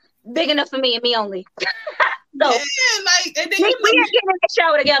about big enough for me and me only. So, yeah, like, and then we ain't getting in the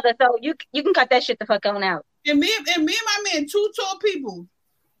shower together, so you can cut that shit the fuck on out. And me and my man, 2 tall people.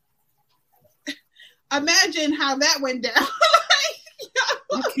 Imagine how that went down.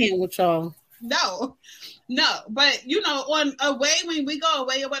 I can't with y'all. No, but you know, on away when we go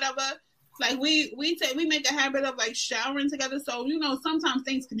away or whatever, like we make a habit of like showering together. So you know, sometimes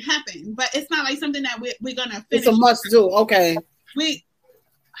things can happen, but it's not like something that we're gonna finish. It's a must do. Okay.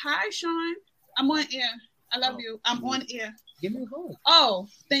 Hi, Sean. I'm on air. I love you. I'm on air. Give me a hug. Oh,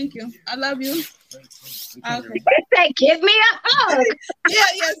 thank you. I love you. Okay. Say, give me a hug. Yeah.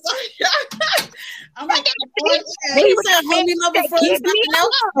 Sorry. I'm like, he said, homie lover first. Nothing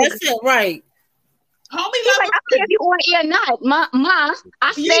else. That's it, right? Homie lover. Like, I don't care if you on air or not. Ma,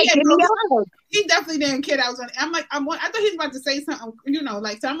 I said, give me a hug. He definitely didn't care that I was on it. I'm like, I thought he was about to say something, you know,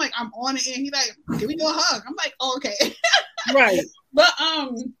 like, so I'm like, I'm on it, and he like, give me a hug. I'm like, oh, okay. Right. But,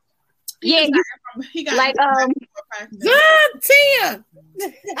 yeah, he got like, Tia.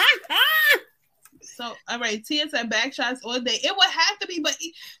 So, all right, Tia said back shots all day. It would have to be, but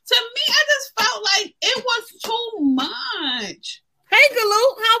to me, I just felt like it was too much. Hey,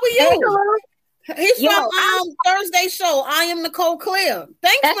 Galoo, how are you? Hey, Galoo. He's from Thursday show. I am Nicole Clear.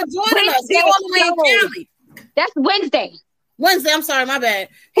 Thanks for joining us. He all the way in Cali. That's Wednesday. I'm sorry, my bad.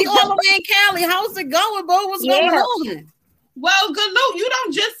 He all the way in Cali. How's it going, bro? What's going on? Well, Galoo, you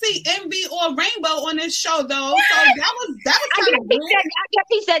don't just see Envy or Rainbow on this show, though. So that was kind of weird. I guess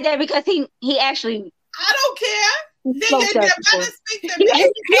he said that because he actually. I don't care. Speak to me.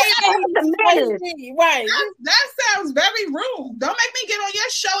 Right. That sounds very rude. Don't make me get on your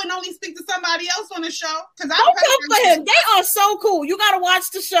show and only speak to somebody else on the show. Because don't come for him. They are so cool. You got to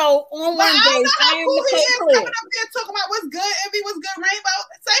watch the show on Wednesday. I don't know how cool he is coming up here talking about what's good. Envy, what's good, Rainbow.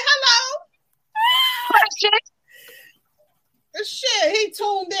 Say hello. Shit, he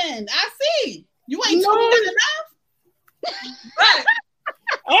tuned in. I see. You ain't tuned in enough. Right.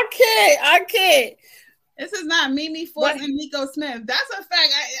 Okay. This is not Mimi Ford and Nico Smith. That's a fact.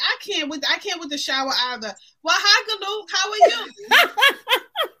 I can't with the shower either. Well, hi, Galoo. How are you?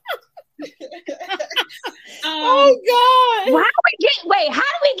 Oh God! How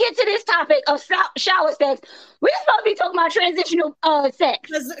do we get to this topic of shower sex? We're supposed to be talking about transitional sex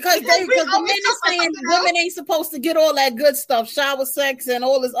because the men are saying women ain't supposed to get all that good stuff, shower sex and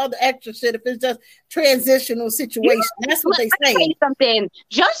all this other extra shit. If it's just transitional situation, that's what they say. Something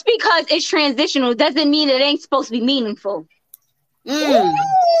just because it's transitional doesn't mean it ain't supposed to be meaningful. I like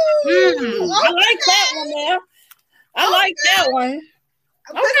that one, man. I like that one.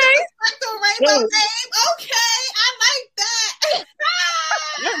 Okay. Rainbow name. Okay, I like that.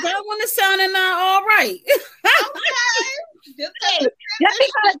 That one is sounding all right. Okay. Just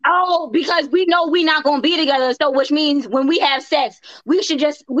because we know we're not gonna be together, so which means when we have sex, we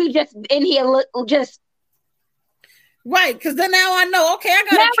just in here just right. Because then now I know. Okay, I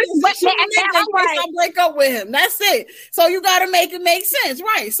gotta break up with him. That's it. So you gotta make it make sense,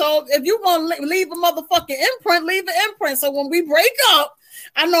 right? So if you gonna leave a motherfucking imprint, leave an imprint. So when we break up,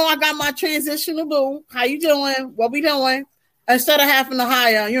 I know I got my transitional boo. How you doing? What we doing? Instead of having to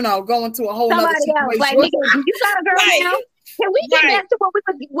hire, going to a whole other situation. Like, nigga, you got a girl now. Can we get back to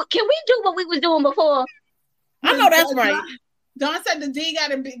can we do what we was doing before? I know that's right. Dawn said the D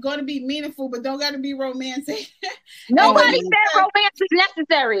going to be meaningful, but don't got to be romantic. Nobody said romance is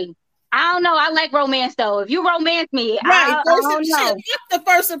necessary. I don't know. I like romance though. If you romance me, right? I don't know. Fuck the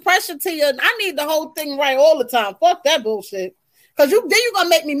first impression to you. I need the whole thing right all the time. Fuck that bullshit. Because you're gonna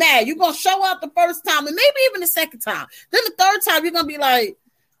make me mad. You're gonna show up the first time and maybe even the second time. Then the third time you're gonna be like,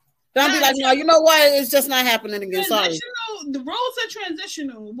 Don't be like, no, you know what? It's just not happening again. Sorry. The roles are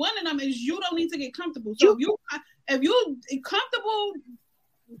transitional. One of them is you don't need to get comfortable. So if you comfortable,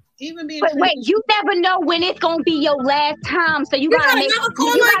 even being. But wait, you never know when it's gonna be your last time. So you gotta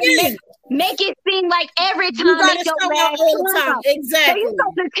make it seem like every time it's your last time. Exactly. So you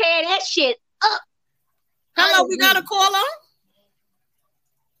supposed to tear that shit up. Hello, we got a caller?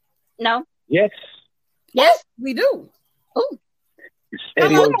 No. Yes. Yes, we do. Ooh.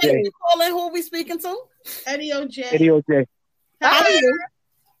 Eddie Hello, OJ. Calling. Who are we speaking to? Eddie OJ. Eddie OJ. How are you?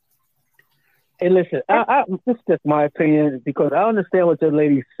 Hey, listen, this is just my opinion because I understand what the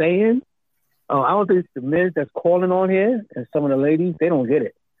lady's saying. I don't think the men that's calling on here and some of the ladies, they don't get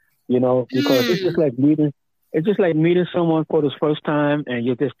it. You know, because it's just like meeting someone for the first time and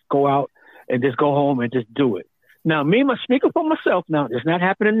you just go out and just go home and just do it. Now, me, speaking for myself now, it's not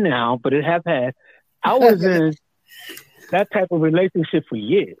happening now, but it have had. I was in that type of relationship for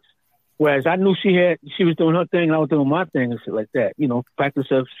years. Whereas I knew she was doing her thing and I was doing my thing and shit like that. You know, practice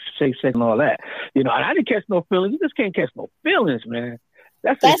of safe sex and all that. You know, and I didn't catch no feelings. You just can't catch no feelings, man.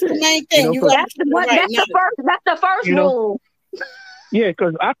 That's the main thing. You know, that's the first rule. Yeah,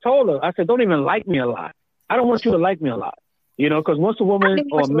 because I told her, I said, don't even like me a lot. I don't want you to like me a lot. You know, because once a woman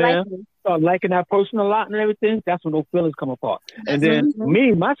or a man start liking that person a lot and everything, that's when those feelings come apart. And then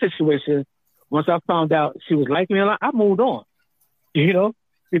my situation, once I found out she was liking me a lot, I moved on. You know,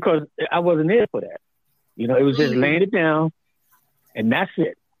 because I wasn't there for that. You know, it was just laying it down, and that's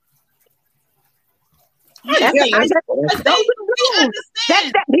it.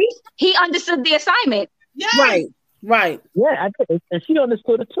 He understood the assignment. Yes. Right. Yeah, I did. And she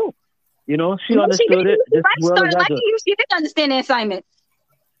understood it too. You know, she understood it. If I started liking you, she didn't understand the assignment.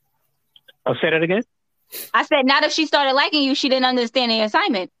 I'll say that again. I said, not if she started liking you, she didn't understand the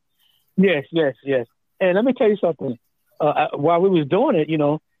assignment. Yes. And let me tell you something. While we was doing it, you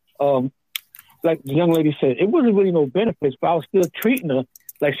know, like the young lady said, it wasn't really no benefits, but I was still treating her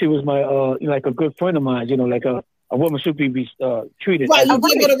like she was my, like a good friend of mine. You know, like a woman should be treated. Right, you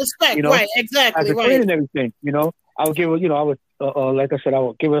give her the respect. You know, right, exactly. as a friend and everything. You know, I would give her, you know, I would, like I said, I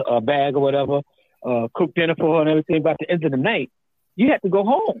would give her a bag or whatever, cook dinner for her and everything. But at the end of the night, you have to go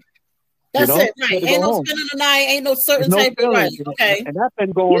home. That's you know? it, right? Ain't no spending the night. Ain't no certain type of right. Okay, and that's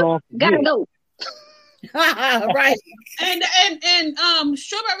been going on. Gotta go. Right. And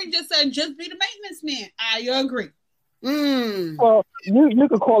Strawberry just said, just be the maintenance man. I agree. Well, you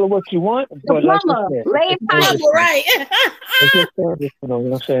can call it what you want, but like I said, right. It's just service, you know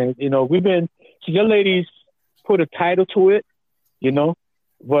what I'm saying? You know, your ladies put a title to it, you know,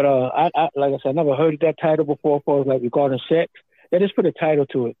 but I like I said, I never heard of that title before for like regarding sex. They just put a title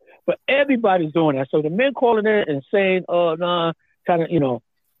to it. But everybody's doing that. So the men calling in and saying, trying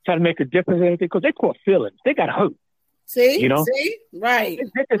to make a difference or anything, because they caught feelings. They got hurt. See? You know? See? Right.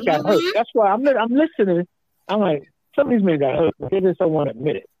 They just got hurt. That's why I'm listening. I'm like, some of these men got hurt, but they just don't want to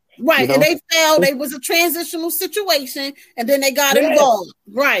admit it. Right. You know? And they felt it was a transitional situation and then they got involved.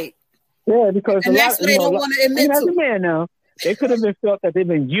 Right. Yeah, because that's what they don't want to admit to. As a man now, they could have been felt that they've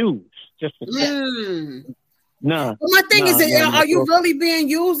been used just for sex. Nah. Well, my thing is, are you really being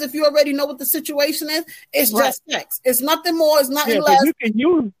used if you already know what the situation is? It's just sex. It's nothing more. It's nothing less. You can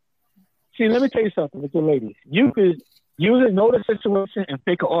use. See, let me tell you something with the ladies. You could use it, know the situation, and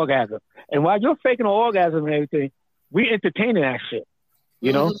fake an orgasm. And while you're faking an orgasm and everything, we entertaining that shit.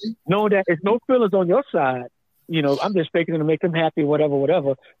 You know, knowing that there's no feelings on your side. You know, I'm just faking it to make them happy,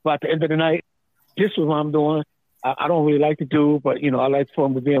 whatever. But at the end of the night, this is what I'm doing. I don't really like to do, but, you know, I like for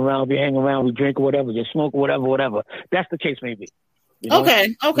them to be around, we hang around, we drink or whatever, just smoke or whatever. That's the case maybe. You know?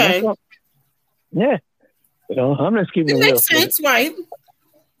 Okay. Yeah. You know, I'm just keeping it real. It makes sense, right?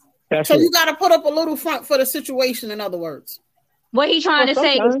 So you got to put up a little front for the situation, in other words. What he trying to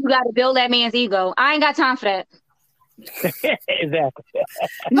say is you got to build that man's ego. I ain't got time for that. Exactly.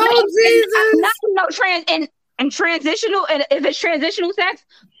 Jesus. And transitional, and if it's transitional sex,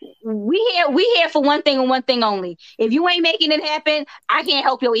 we here for one thing and one thing only. If you ain't making it happen, I can't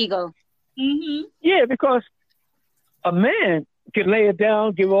help your ego. Yeah, because a man can lay it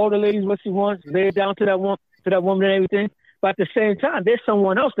down, give all the ladies what she wants, lay it down to that woman and everything. But at the same time, there's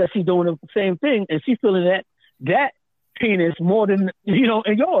someone else that she's doing the same thing, and she's feeling that penis more than, you know,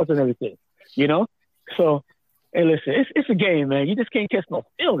 and yours and everything. You know, so. Hey, listen, it's a game, man. You just can't catch no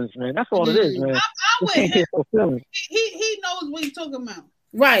feelings, man. That's all it is, man. I'm with him. He knows what he's talking about.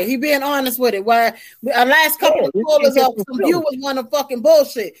 Right, he being honest with it. Where our last couple of callers up, some viewers want to fucking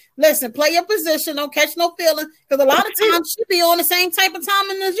bullshit. Listen, play your position, don't catch no feeling, because a lot of times she be on the same type of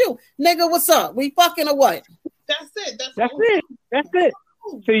timing as you. Nigga, what's up? We fucking or what? That's it. That's it.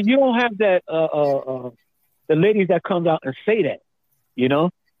 So you don't have that the ladies that comes out and say that, you know?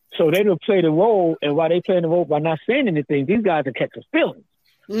 So they don't play the role, and while they play the role by not saying anything, these guys are catching feelings.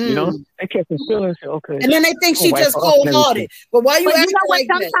 You know, they catching feelings. Okay, and then they think she just cold-hearted. But why you? But acting you know what? like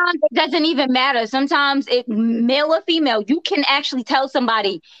that? Sometimes it doesn't even matter. Sometimes it, male or female, you can actually tell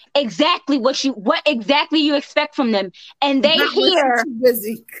somebody exactly what exactly you expect from them, and they hear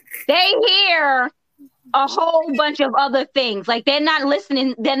a whole bunch of other things. Like they're not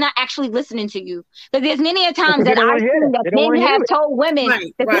listening. They're not actually listening to you. But there's many a times that I've seen that men have told women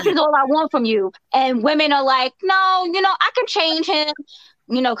that this is all I want from you, and women are like, no, you know, I can change him.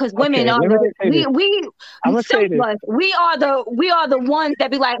 You know, because women are we are the ones that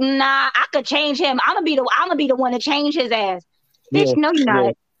be like, nah, I could change him. I'm gonna be the one to change his ass. Bitch, no, you're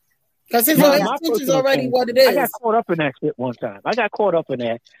not. Because his intention's already what it is. I got caught up in that shit one time.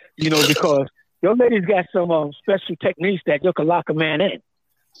 You know, because your ladies got some special techniques that you can lock a man in.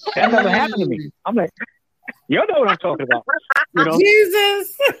 That never happened to me. I'm like, you know what I'm talking about. You know?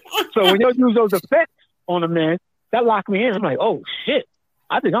 Jesus. So when you use those effects on a man, that locked me in. I'm like, oh shit.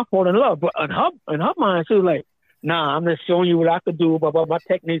 I think I'm falling in love. But in her mind, she was like, nah, I'm just showing you what I could do, about my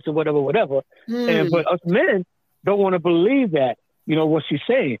techniques or whatever. But us men don't want to believe that, you know, what she's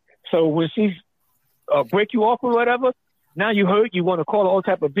saying. So when she's break you off or whatever, now you hurt, you want to call all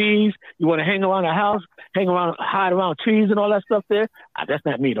type of bees, you want to hang around the house, hide around trees and all that stuff there. That's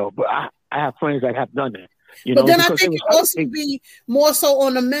not me though, but I have friends that have done that. You but know, then I think it also be more so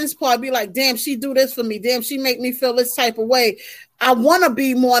on the men's part, be like, damn, she do this for me. Damn, she make me feel this type of way. I want to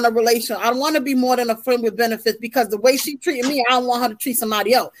be more in a relation. I want to be more than a friend with benefits because the way she treated me, I don't want her to treat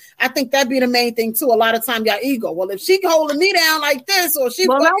somebody else. I think that'd be the main thing too. A lot of time, y'all ego. Well, if she holding me down like this, or she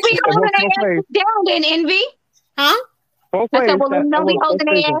don't be holding their ass down, then Envy, huh? I said, well, don't be holding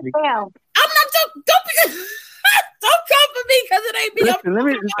their ass down. I'm not. Don't be. Don't come for me because it ain't me. Listen,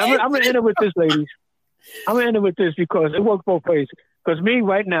 I'm gonna end it with this, ladies. I'm gonna end it with this because it works both ways. Because me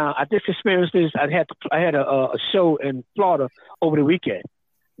right now, I just experienced this. I had a show in Florida over the weekend.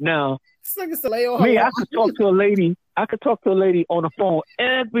 Now, me, I could talk to a lady. I could talk to a lady on the phone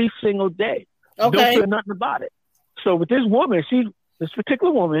every single day. Okay. Don't feel nothing about it. So with this woman, this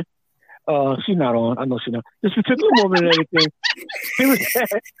particular woman, she's not on. I know she's not. This particular woman and everything,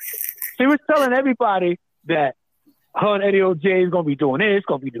 she was telling everybody that her and Eddie O.J. is gonna be doing this,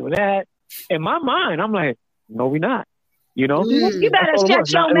 gonna be doing that. In my mind, I'm like, no, we're not. You know, you better shut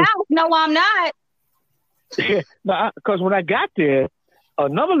your mouth. No, I'm not. Because when I got there,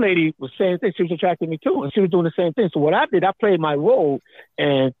 another lady was saying things. She was attracting me too, and she was doing the same thing. So what I did, I played my role,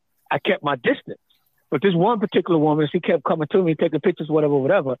 and I kept my distance. But this one particular woman, she kept coming to me, taking pictures, whatever.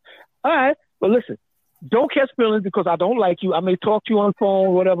 All right, but listen, don't catch feelings because I don't like you. I may talk to you on the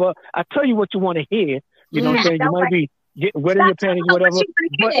phone, whatever. I tell you what you want to hear. You know what I'm saying? You might be getting wet in your panties, whatever.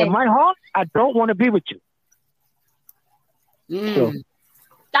 But in my heart, I don't want to be with you. So,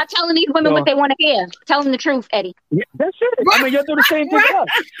 stop telling these women what they want to hear. Tell them the truth, Eddie. Yeah, that's it. I mean, you'll do the same thing to us.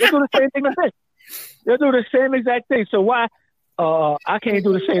 You'll do the same thing as this. You'll do the same exact thing. So why I can't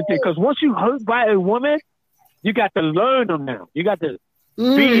do the same thing? Because once you hurt by a woman, you got to learn them now. You got to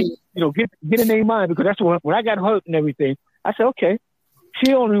be, get in their mind. Because that's when I got hurt and everything, I said, okay,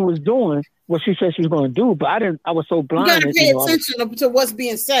 she only was doing what she said she was going to do, but I was so blind. You got to pay attention to what's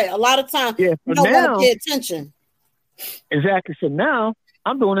being said. A lot of times, you don't want to pay attention. Exactly. So now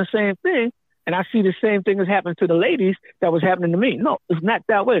I'm doing the same thing, and I see the same thing as happening to the ladies that was happening to me. No, it's not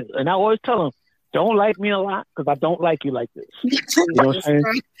that way. And I always tell them, don't like me a lot because I don't like you like this. You know what I'm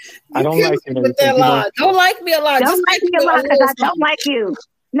saying? I don't like you. With that lie. Don't like me a lot. Don't like me a lot because I don't like you.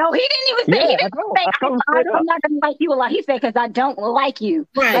 No, he didn't even say. He didn't say I'm not gonna like you a lot. He said because I don't like you.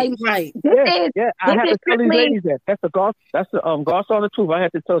 Right. I have to tell these ladies that. That's the gospel of the truth. I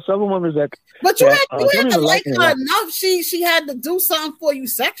had to tell several women that. But you had to like her enough. She had to do something for you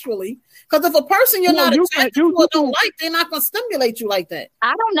sexually. Because if a person you're not attracted to or don't like, they're not gonna stimulate you like that.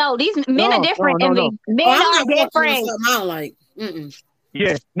 I don't know. These men are different. Men are different. I don't like.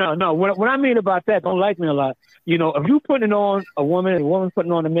 Yeah, no. What I mean about that, don't like me a lot. You know, if you putting on a woman and a woman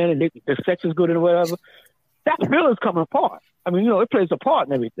putting on a man and the sex is good and whatever, that feeling's coming apart. I mean, it plays a part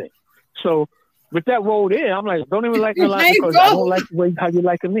in everything. So with that role there, I'm like, don't even like me a lot because I don't like the way how you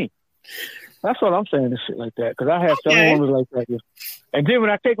liking me. That's what I'm saying and shit like that. Because I have several women like that. And then when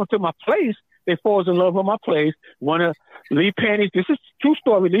I take them to my place, they fall in love with my place, want to leave panties. This is true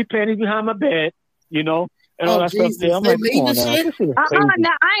story. Leave panties behind my bed, and all that stuff there. I'm like, come on now. This is crazy.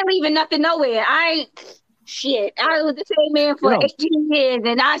 I ain't leaving nothing nowhere. I was the same man for 18 years,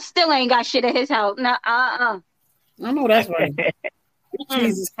 and I still ain't got shit at his house. I know that's right.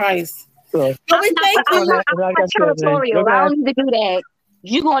 Jesus Christ. I'm territorial. I don't need to do that.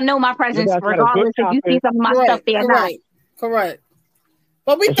 You're going to know my presence regardless if you see some of my stuff there or not. Correct.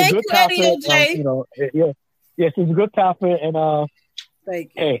 But we thank you, topic. Eddie OJ. Yes, it's a good topic, and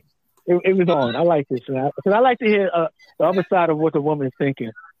thank you. Hey, it was on. I like this, because I like to hear the other side of what the woman is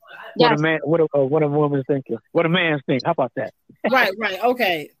thinking. Yes. What a woman's thinking. What a man's thinking. How about that? Right.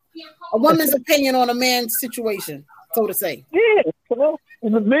 Okay. A woman's opinion on a man's situation, so to say. Yeah. So,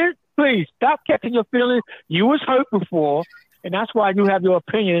 and the men, please stop catching your feelings. You was hurt before, and that's why you have your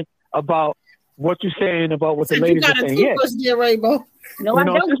opinion about what you're saying about what the ladies are saying. Yeah. Dear Rainbow. No, I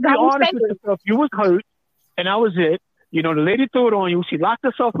don't. Just be honest with yourself. You was hurt, and that was it. The lady threw it on you. She locked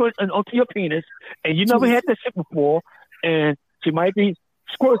herself onto your penis, and you never had that shit before. And she might be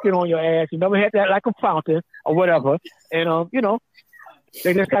squirting on your ass. You never had that like a fountain or whatever. And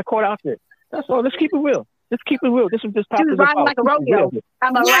they just got caught out there. That's all. Let's keep it real. Let's keep it real. This is just She was riding like a rodeo.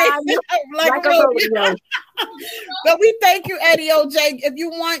 I'm a ride like a rodeo. But we thank you, Eddie OJ. If you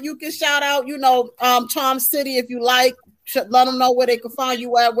want, you can shout out, Charm City if you like. Let them know where they can find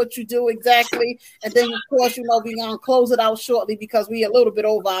you at, what you do exactly. And then, of course, we're going to close it out shortly because we're a little bit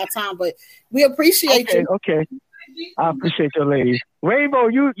over our time. But we appreciate you. Okay. I appreciate your ladies. Rainbow,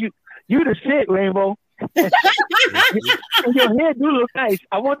 you the shit, Rainbow. Your hair do look nice.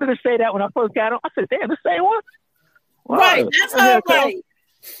 I wanted to say that when I first got on. I said, damn, the same one? Wow. Right, that's all right.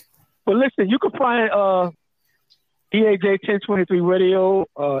 But listen, you can find EAJ 1023 Radio,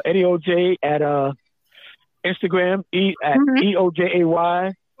 Eddie OJ at Instagram, at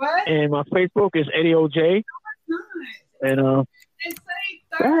EOJAY. What? And my Facebook is Eddie OJ. And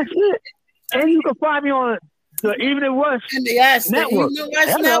that's it. And you can find me on the Evening Rush Network. The Evening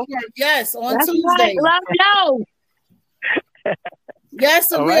Rush Network, yes, on That's Tuesday. Right. Let me know. Yes,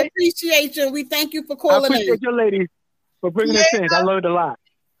 so All we right. appreciate you. We thank you for I calling appreciate in. you ladies for bringing us in. I learned a lot.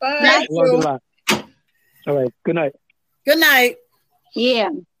 Thank I learned you. a lot. All right. Good night. Good night. Yeah.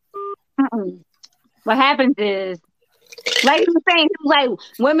 What happens is, like you were saying, like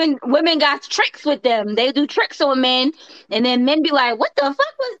women got tricks with them. They do tricks on men, and then men be like, "What the fuck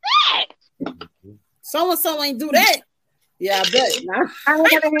was that?" So and so ain't do that. Yeah, I bet. I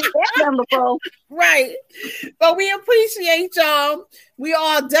never heard that done before. Right. But we appreciate y'all. We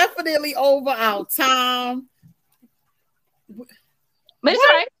are definitely over our time. But it's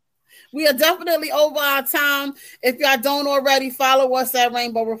all right. We are definitely over our time. If y'all don't already, follow us at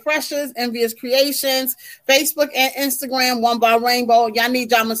Rainbow Refreshers, Envious Creations, Facebook and Instagram, One by Rainbow. Y'all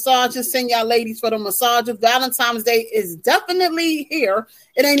need y'all massages. Send y'all ladies for the massages. Valentine's Day is definitely here.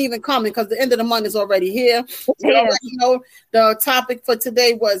 It ain't even coming because the end of the month is already here. You already know the topic for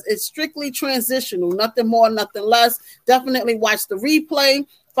today was it's strictly transitional. Nothing more, nothing less. Definitely watch the replay.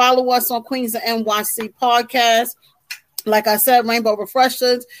 Follow us on Queens of NYC podcast. Like I said, Rainbow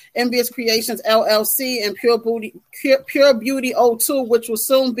Refreshers, Envious Creations LLC, and Pure Beauty 02, which will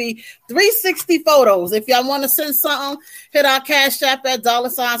soon be 360 photos. If y'all want to send something, hit our Cash App at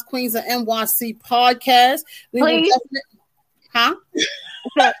 $ Queens of NYC podcast. We Please. Huh?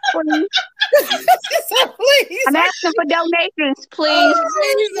 Please. Please. I'm asking for donations, please. Oh,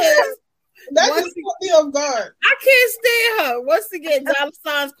 Jesus. That just put me off guard. I can't stand her. Once again,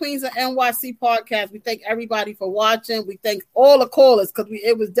 $ Queens of NYC podcast. We thank everybody for watching. We thank all the callers because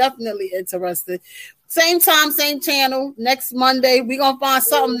it was definitely interesting. Same time, same channel. Next Monday, we're gonna find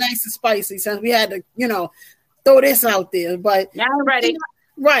something nice and spicy since we had to, throw this out there. But now I'm ready.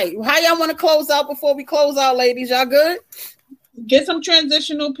 Right. How y'all want to close out before we close out, ladies? Y'all good? Get some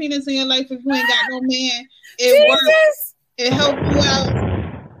transitional penis in your life if you ain't got no man. It works. It helps you out.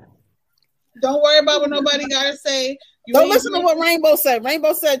 Don't worry about what nobody gotta say. Don't listen to what Rainbow said.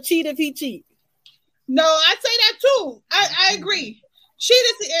 Rainbow said, "Cheat if he cheat." No, I say that too. I agree. Cheat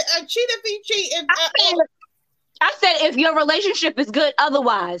if he cheat. I said if your relationship is good,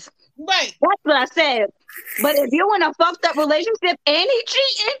 otherwise. Right. That's what I said. But if you're in a fucked up relationship and he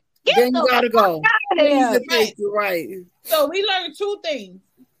cheating, then you gotta go. Right. Right. So we learned two things: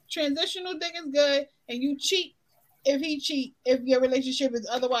 transitional dick is good, and you cheat if he cheat. If your relationship is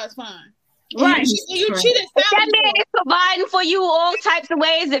otherwise fine. Right. You cheated. If that man is providing for you all types of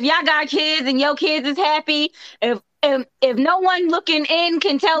ways, if y'all got kids and your kids is happy, if no one looking in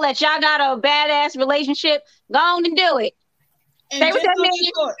can tell that y'all got a badass relationship, go on and do it. Stay with that man.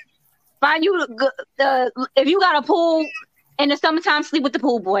 Find you if you got a pool in the summertime, sleep with the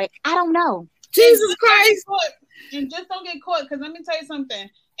pool boy. I don't know. Jesus Christ. And just don't get caught, because let me tell you something.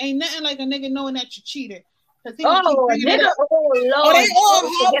 Ain't nothing like a nigga knowing that you cheated. They all heartbroken.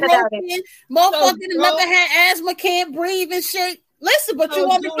 Motherfucker never had asthma, can't breathe and shit. Listen, but you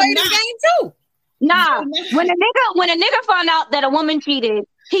want to play the game too. Nah, when a nigga found out that a woman cheated,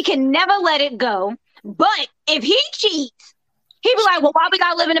 he can never let it go. But if he cheats, he be like, "Well, why we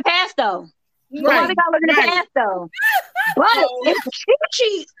gotta live in the past though?" Why we gotta look in the past though? But if she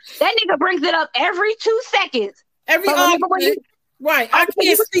cheats, that nigga brings it up every 2 seconds. Every argument. Right. I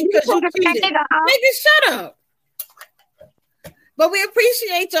can't see because you cheated. Nigga, shut up. But we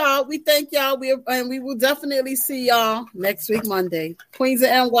appreciate y'all. We thank y'all. And we will definitely see y'all next week, Monday. Queens of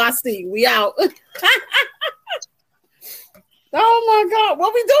NYC. We out. Oh my God.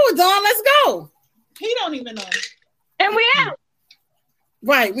 What we doing, Dawn? Let's go. He don't even know. And we out.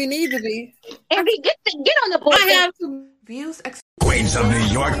 Right. We need to be. And we get on the board. I have to. Views. Queens of New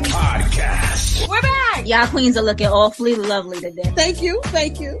York podcast. We're back. Y'all queens are looking awfully lovely today. Thank you.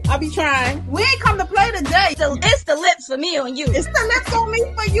 Thank you. I'll be trying. We ain't come to play today. So it's the lips for me on you. It's the lips on me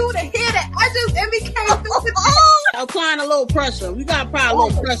for you to hear that. I just MBK through applying a little pressure. We got to apply a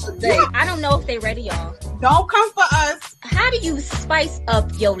little pressure today. I don't know if they ready, y'all. Don't come for us. How do you spice up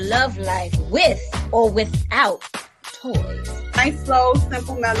your love life with or without toys? Nice, slow,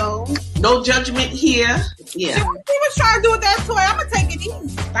 simple, mellow. No judgment here. Yeah. He was trying to do with that toy. I'm going to take it easy.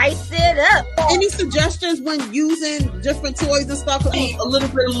 Spice it up. Any suggestions when using different toys and stuff? A little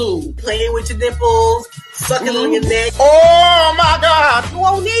bit of lube. Playing with your nipples, sucking on your neck. Oh my God. You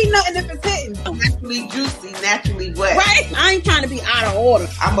won't need nothing if it's hitting. Naturally juicy, naturally wet. Right? I ain't trying to be out of order.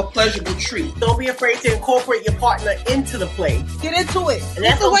 I'm a pleasurable treat. Don't be afraid to incorporate your partner into the play. Get into it. And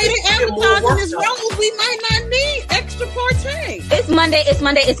that's the way they advertise advertising this rose, we might not need extra party. It's Monday. It's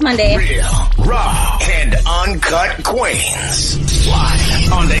Monday. It's Monday. Real, raw, and uncut queens.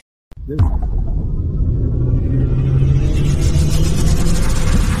 Live on the